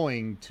 it's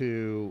going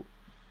to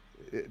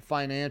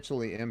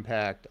financially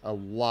impact a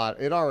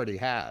lot. It already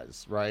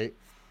has, right?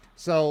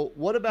 So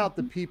what about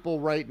the people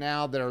right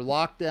now that are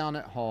locked down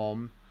at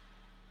home?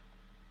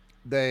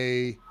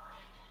 They,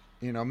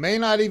 may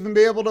not even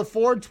be able to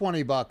afford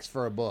 $20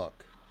 for a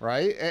book,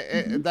 right?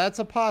 That's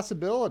a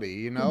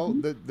possibility,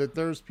 that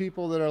there's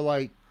people that are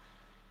like,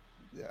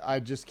 I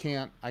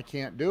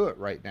can't do it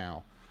right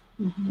now.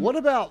 What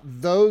about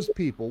those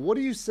people? What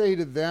do you say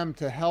to them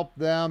to help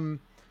them?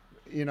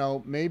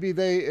 Maybe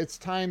it's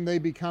time they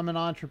become an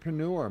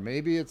entrepreneur.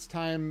 Maybe it's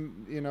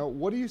time,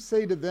 what do you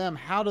say to them?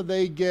 How do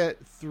they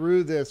get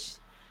through this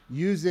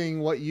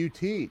using what you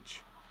teach?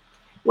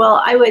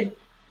 Well, I would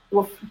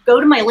go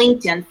to my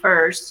LinkedIn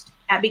first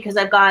because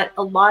I've got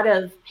a lot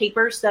of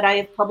papers that I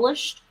have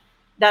published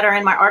that are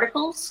in my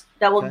articles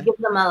that will give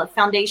them a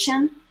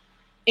foundation,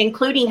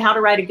 including how to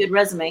write a good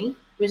resume,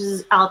 which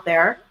is out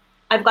there.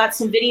 I've got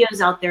some videos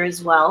out there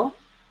as well.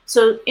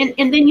 So, and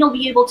then you'll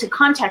be able to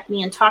contact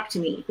me and talk to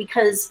me,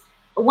 because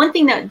one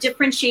thing that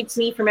differentiates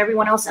me from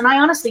everyone else, and I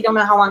honestly don't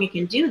know how long I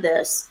can do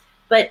this,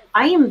 but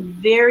I am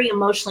very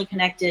emotionally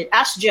connected,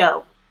 ask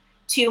Joe,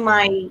 to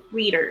my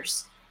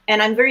readers.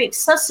 And I'm very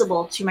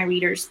accessible to my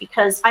readers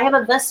because I have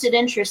a vested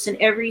interest in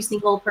every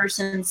single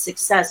person's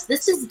success.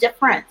 This is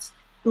different.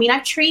 I mean,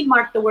 I've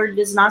trademarked the word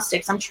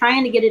Visnostics. I'm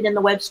trying to get it in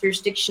the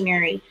Webster's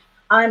dictionary.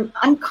 I'm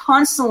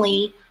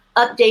constantly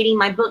updating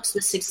my books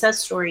with success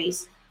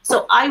stories.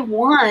 So I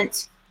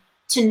want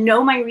to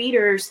know my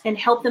readers and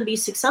help them be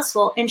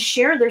successful and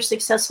share their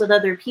success with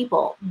other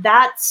people.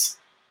 That's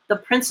the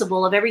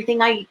principle of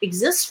everything I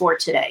exist for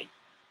today.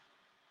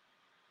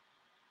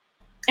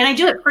 And I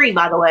do it free,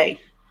 by the way.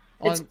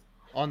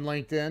 On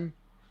LinkedIn?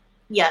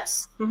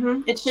 Yes.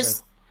 It's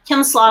just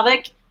Kim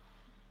Slavik.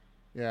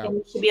 Yeah. And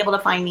you should be able to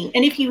find me.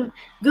 And if you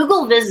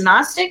Google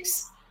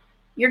Visnostics,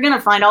 you're going to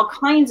find all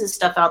kinds of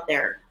stuff out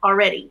there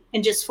already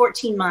in just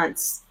 14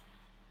 months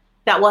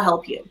that will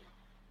help you.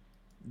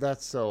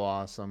 That's so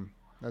awesome.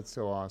 That's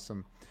so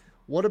awesome.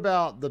 What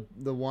about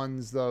the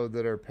ones though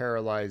that are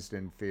paralyzed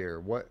in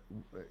fear? What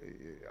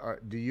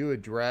do you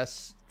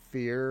address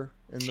fear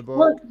in the book?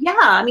 Well, yeah,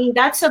 I mean,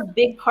 that's a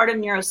big part of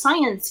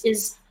neuroscience.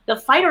 Is the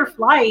fight or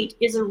flight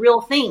is a real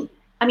thing.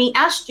 I mean,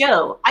 ask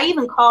Joe. I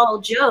even call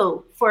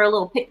Joe for a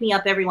little pick me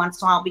up every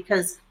once in a while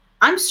because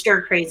I'm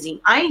stir crazy.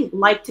 I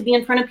like to be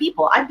in front of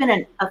people. I've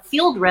been a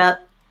field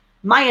rep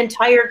my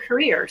entire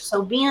career.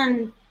 So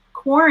being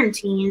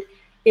quarantined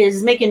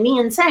is making me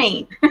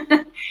insane.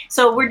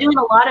 So we're doing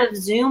a lot of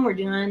Zoom. We're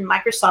doing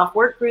Microsoft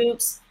work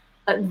groups,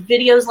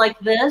 videos like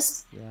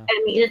this. Yeah.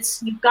 I mean,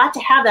 you've got to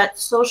have that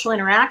social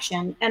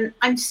interaction. And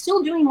I'm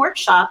still doing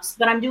workshops,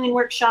 but I'm doing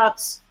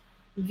workshops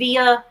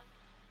via,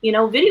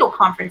 video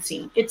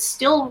conferencing. It's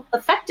still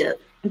effective,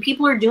 and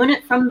people are doing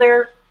it from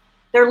their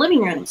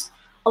living rooms.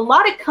 A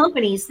lot of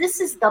companies,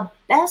 this is the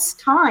best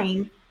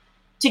time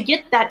to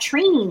get that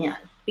training in,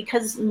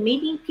 because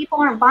maybe people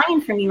aren't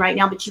buying from you right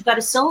now, but you've got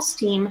a sales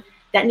team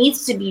that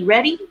needs to be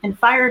ready and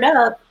fired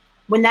up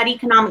when that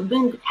economic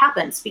boom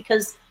happens.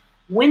 Because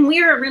when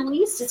we're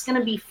released, it's going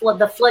to be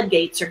the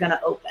floodgates are going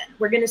to open.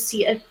 We're going to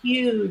see a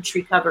huge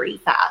recovery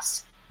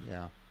fast.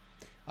 Yeah.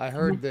 I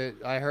heard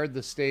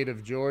the state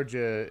of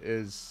Georgia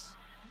is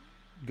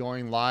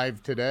going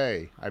live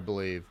today, I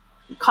believe.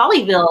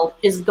 Colleyville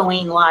is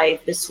going live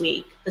this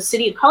week. The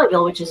city of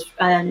Colleyville, which is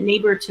a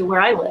neighbor to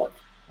where I live.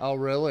 Oh,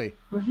 really?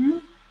 Mm-hmm.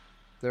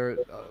 They're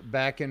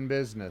back in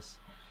business.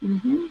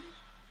 Mm-hmm.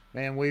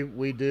 Man,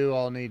 we do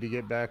all need to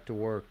get back to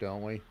work,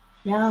 don't we?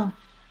 Yeah.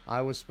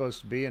 I was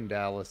supposed to be in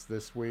Dallas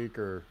this week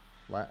or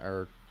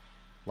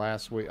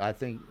last week, I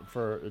think,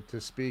 for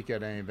to speak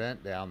at an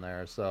event down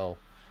there. So,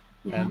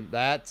 Yeah. and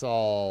that's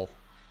all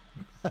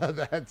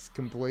that's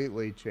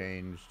completely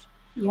changed.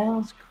 Yeah.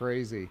 It's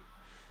crazy.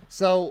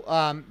 So,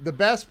 the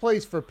best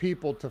place for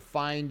people to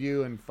find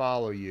you and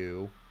follow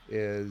you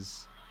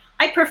is.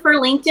 I prefer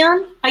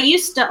LinkedIn. I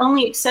used to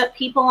only accept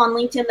people on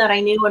LinkedIn that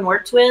I knew and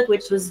worked with,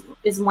 which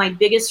is my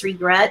biggest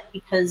regret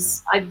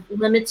because I've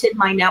limited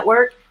my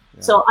network.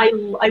 Yeah. So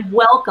I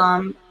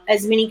welcome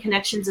as many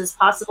connections as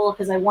possible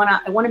because I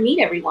wanna meet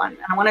everyone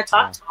and I want to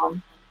talk to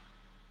them.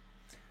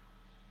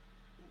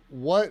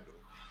 What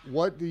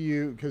do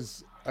you?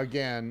 Because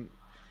again,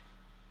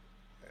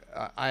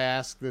 I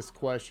ask this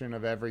question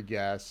of every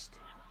guest.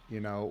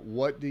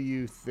 What do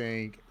you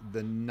think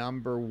the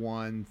number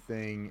one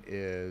thing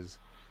is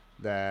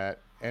that,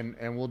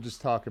 and we'll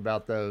just talk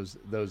about those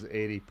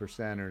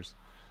 80%ers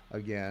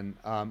again.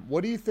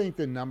 What do you think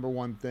the number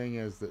one thing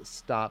is that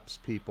stops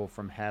people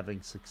from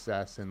having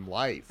success in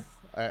life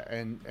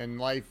and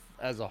life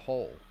as a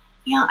whole?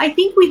 Yeah, I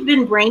think we've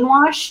been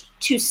brainwashed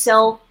to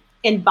sell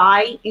and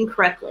buy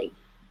incorrectly.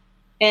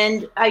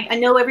 And I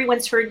know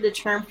everyone's heard the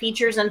term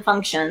features and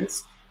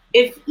functions.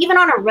 If even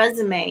on a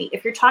resume,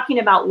 if you're talking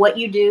about what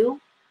you do,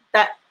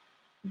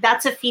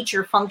 that's a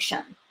feature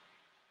function.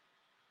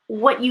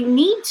 What you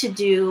need to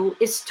do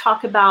is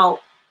talk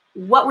about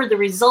what were the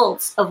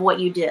results of what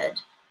you did.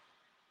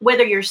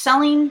 Whether you're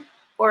selling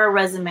or a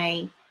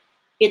resume,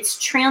 it's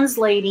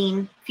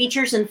translating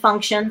features and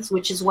functions,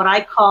 which is what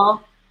I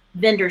call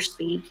vendor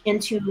speak,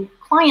 into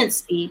client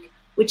speak,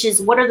 which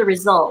is what are the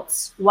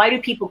results? Why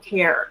do people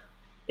care?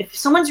 If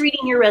someone's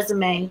reading your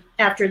resume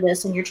after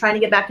this and you're trying to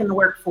get back in the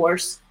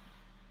workforce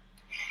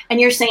and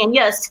you're saying,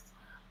 yes,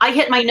 I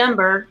hit my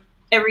number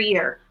every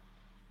year.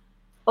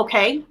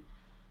 Okay.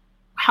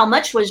 How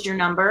much was your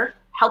number?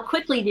 How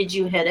quickly did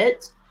you hit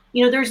it?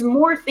 There's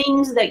more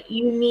things that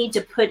you need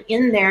to put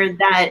in there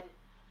that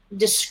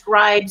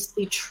describes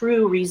the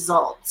true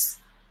results.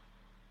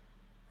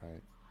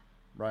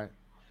 Right.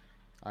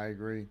 I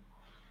agree.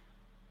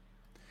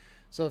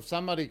 So if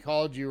somebody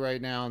called you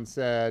right now and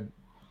said,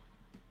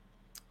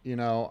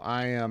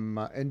 I am,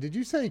 and did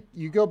you say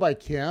you go by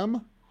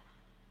Kim?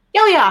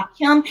 Oh yeah,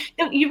 Kim.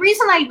 The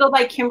reason I go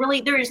by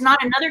Kimberlee, there is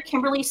not another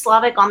Kimberlee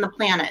Slavik on the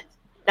planet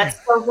that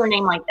spells her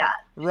name like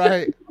that.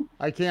 Right.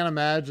 I can't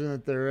imagine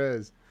that there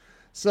is.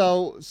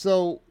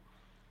 So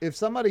if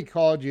somebody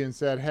called you and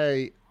said,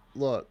 hey,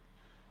 look,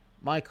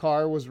 my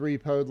car was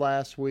repoed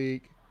last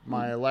week.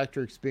 My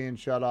electric's being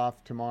shut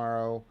off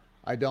tomorrow.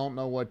 I don't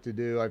know what to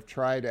do. I've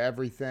tried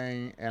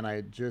everything and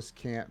I just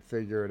can't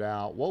figure it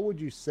out. What would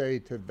you say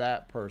to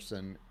that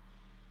person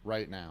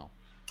right now?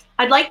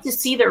 I'd like to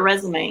see their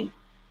resume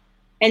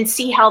and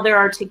see how they're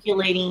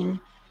articulating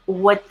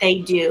what they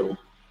do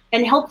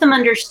and help them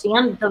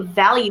understand the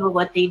value of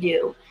what they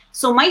do.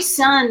 So my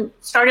son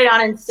started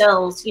out in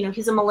sales.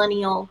 He's a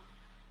millennial.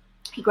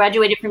 He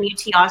graduated from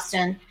UT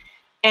Austin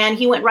and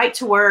he went right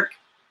to work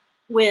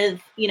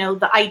with,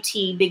 the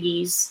IT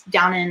biggies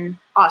down in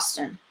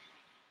Austin.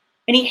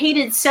 And he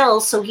hated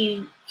sales, so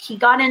he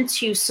got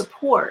into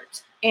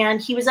support.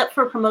 And he was up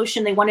for a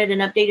promotion. They wanted an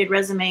updated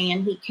resume,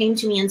 and he came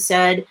to me and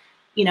said,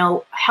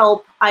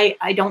 help,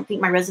 I don't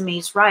think my resume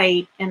is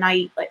right. And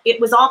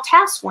it was all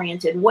task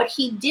oriented, what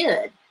he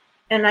did.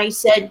 And I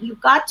said,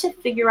 you've got to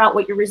figure out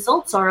what your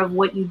results are of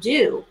what you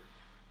do.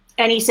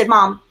 And he said,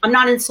 Mom, I'm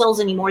not in sales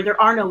anymore.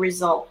 There are no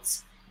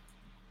results.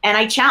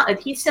 And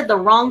he said the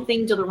wrong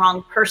thing to the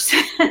wrong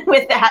person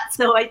with that.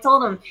 So I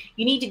told him,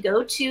 you need to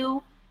go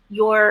to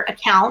your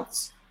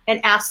accounts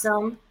and ask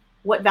them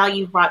what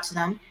value you brought to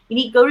them. You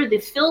need to go to the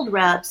field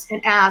reps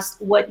and ask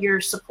what your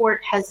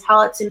support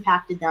how it's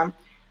impacted them.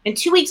 And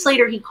 2 weeks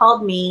later, he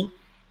called me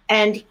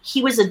and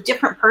he was a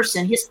different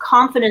person. His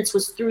confidence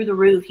was through the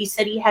roof. He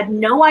said he had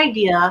no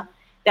idea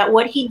that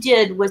what he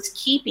did was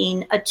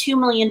keeping a $2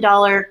 million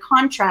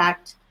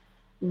contract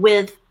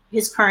with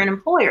his current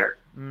employer.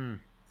 Mm.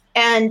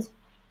 And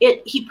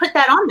he put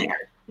that on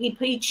there.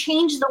 He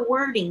changed the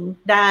wording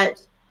that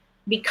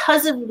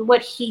because of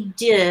what he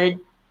did,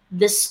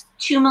 this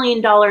 $2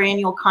 million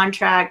annual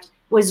contract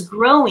was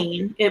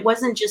growing. It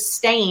wasn't just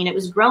staying, it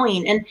was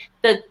growing. And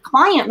the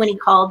client, when he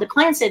called, the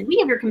client said, we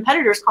have your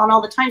competitors calling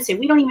all the time, say,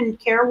 we don't even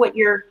care what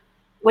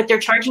they're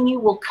charging you.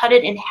 We'll cut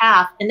it in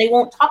half and they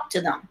won't talk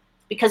to them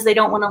because they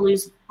don't want to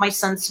lose my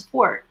son's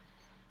support.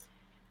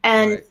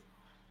 And right.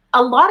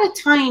 A lot of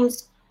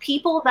times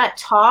people that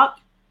talk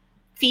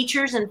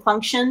features and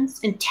functions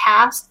and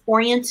task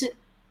oriented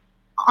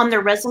on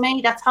their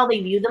resume, that's how they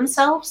view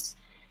themselves.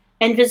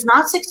 And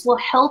Visnostics will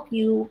help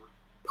you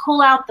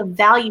pull out the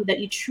value that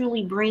you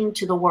truly bring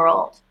to the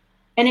world.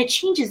 And it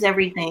changes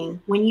everything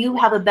when you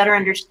have a better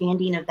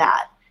understanding of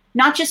that,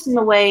 not just in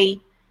the way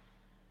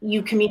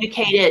you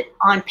communicate it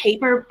on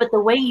paper, but the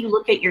way you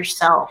look at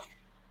yourself.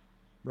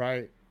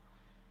 Right.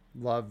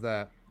 Love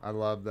that. I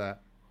love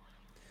that.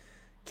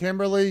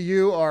 Kimberlee,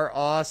 you are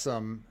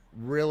awesome.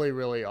 Really,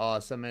 really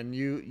awesome. And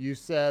you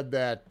said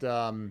that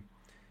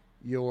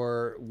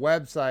your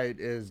website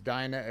is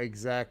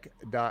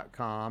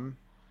dynaexec.com,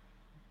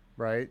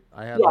 right?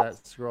 I have that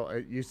Yes, scroll.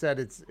 You said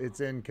it's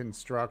in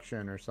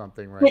construction or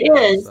something right it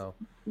now. is So,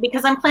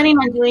 because I'm planning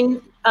on um,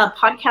 doing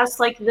podcasts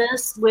like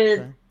this with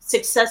okay,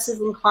 successes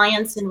and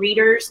clients and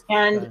readers,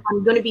 and okay.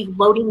 I'm going to be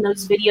loading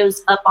those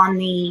videos up on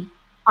the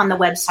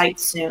website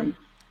soon.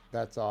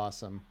 That's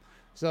awesome.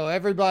 So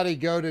everybody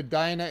go to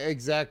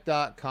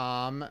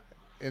dynaexec.com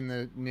in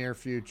the near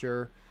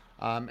future.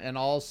 And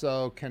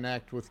also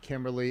connect with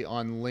Kimberlee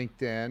on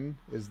LinkedIn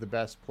is the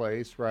best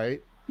place, right?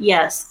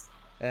 Yes,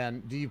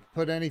 And do you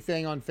put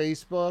anything on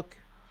Facebook?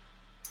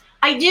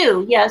 I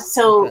do. Yes,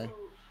 so Okay.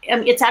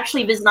 it's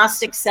actually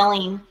Visnostic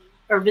Selling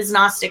or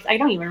Visnostic. I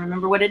don't even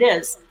remember what it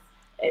is.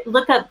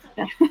 Look up,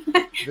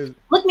 Vis-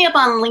 look me up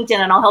on LinkedIn,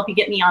 and I'll help you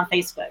get me on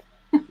Facebook.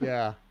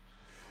 yeah.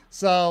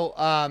 So,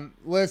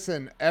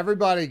 listen,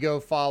 everybody go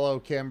follow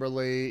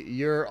Kimberlee.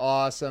 You're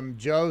awesome.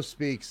 Joe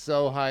speaks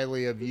so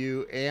highly of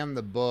you and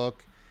the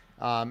book.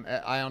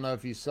 I don't know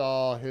if you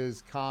saw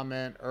his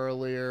comment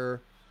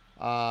earlier.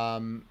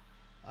 Um,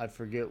 I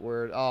forget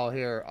where. Oh,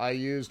 here. I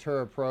used her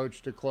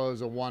approach to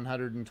close a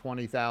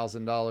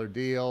 $120,000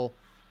 deal.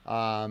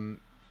 Um,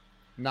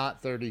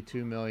 not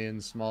 32 million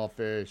small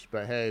fish,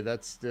 but hey,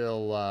 that's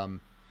still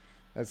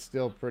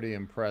pretty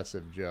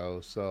impressive, Joe.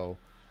 So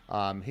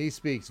he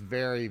speaks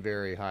very,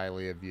 very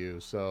highly of you.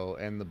 So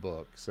and the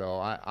book. So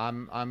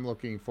I'm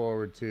looking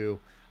forward to.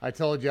 I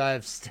told you I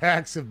have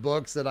stacks of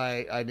books that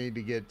I need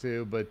to get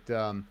to,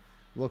 but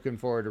looking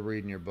forward to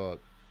reading your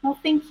book. Well,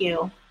 thank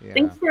you. Yeah.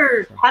 Thanks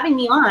for So having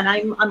me on.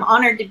 I'm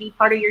honored to be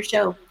part of your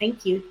show.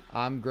 Thank you.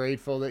 I'm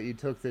grateful that you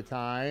took the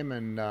time.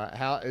 And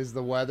how is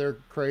the weather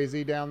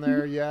crazy down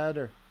there yet?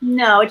 Or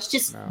No, it's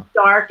just no?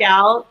 dark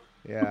out.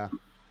 Yeah.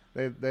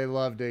 They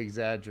love to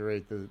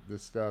exaggerate the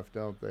stuff,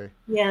 don't they?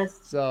 Yes.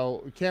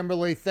 So,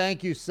 Kimberlee,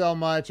 thank you so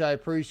much. I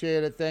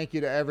appreciate it. Thank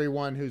you to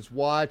everyone who's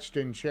watched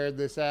and shared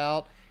this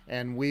out.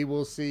 And we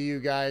will see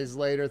you guys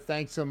later.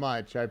 Thanks so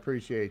much. I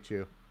appreciate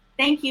you.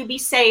 Thank you. Be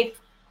safe.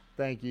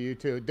 Thank you, you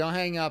too. Don't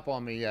hang up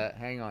on me yet.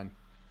 Hang on.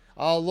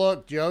 Oh,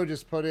 look, Joe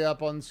just put it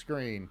up on the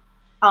screen.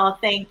 Oh,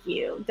 thank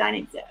you.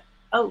 Dining set.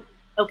 Oh,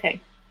 okay.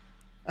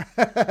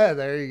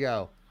 There you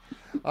go.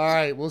 All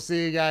right. We'll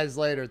see you guys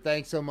later.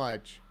 Thanks so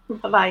much.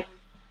 Bye bye.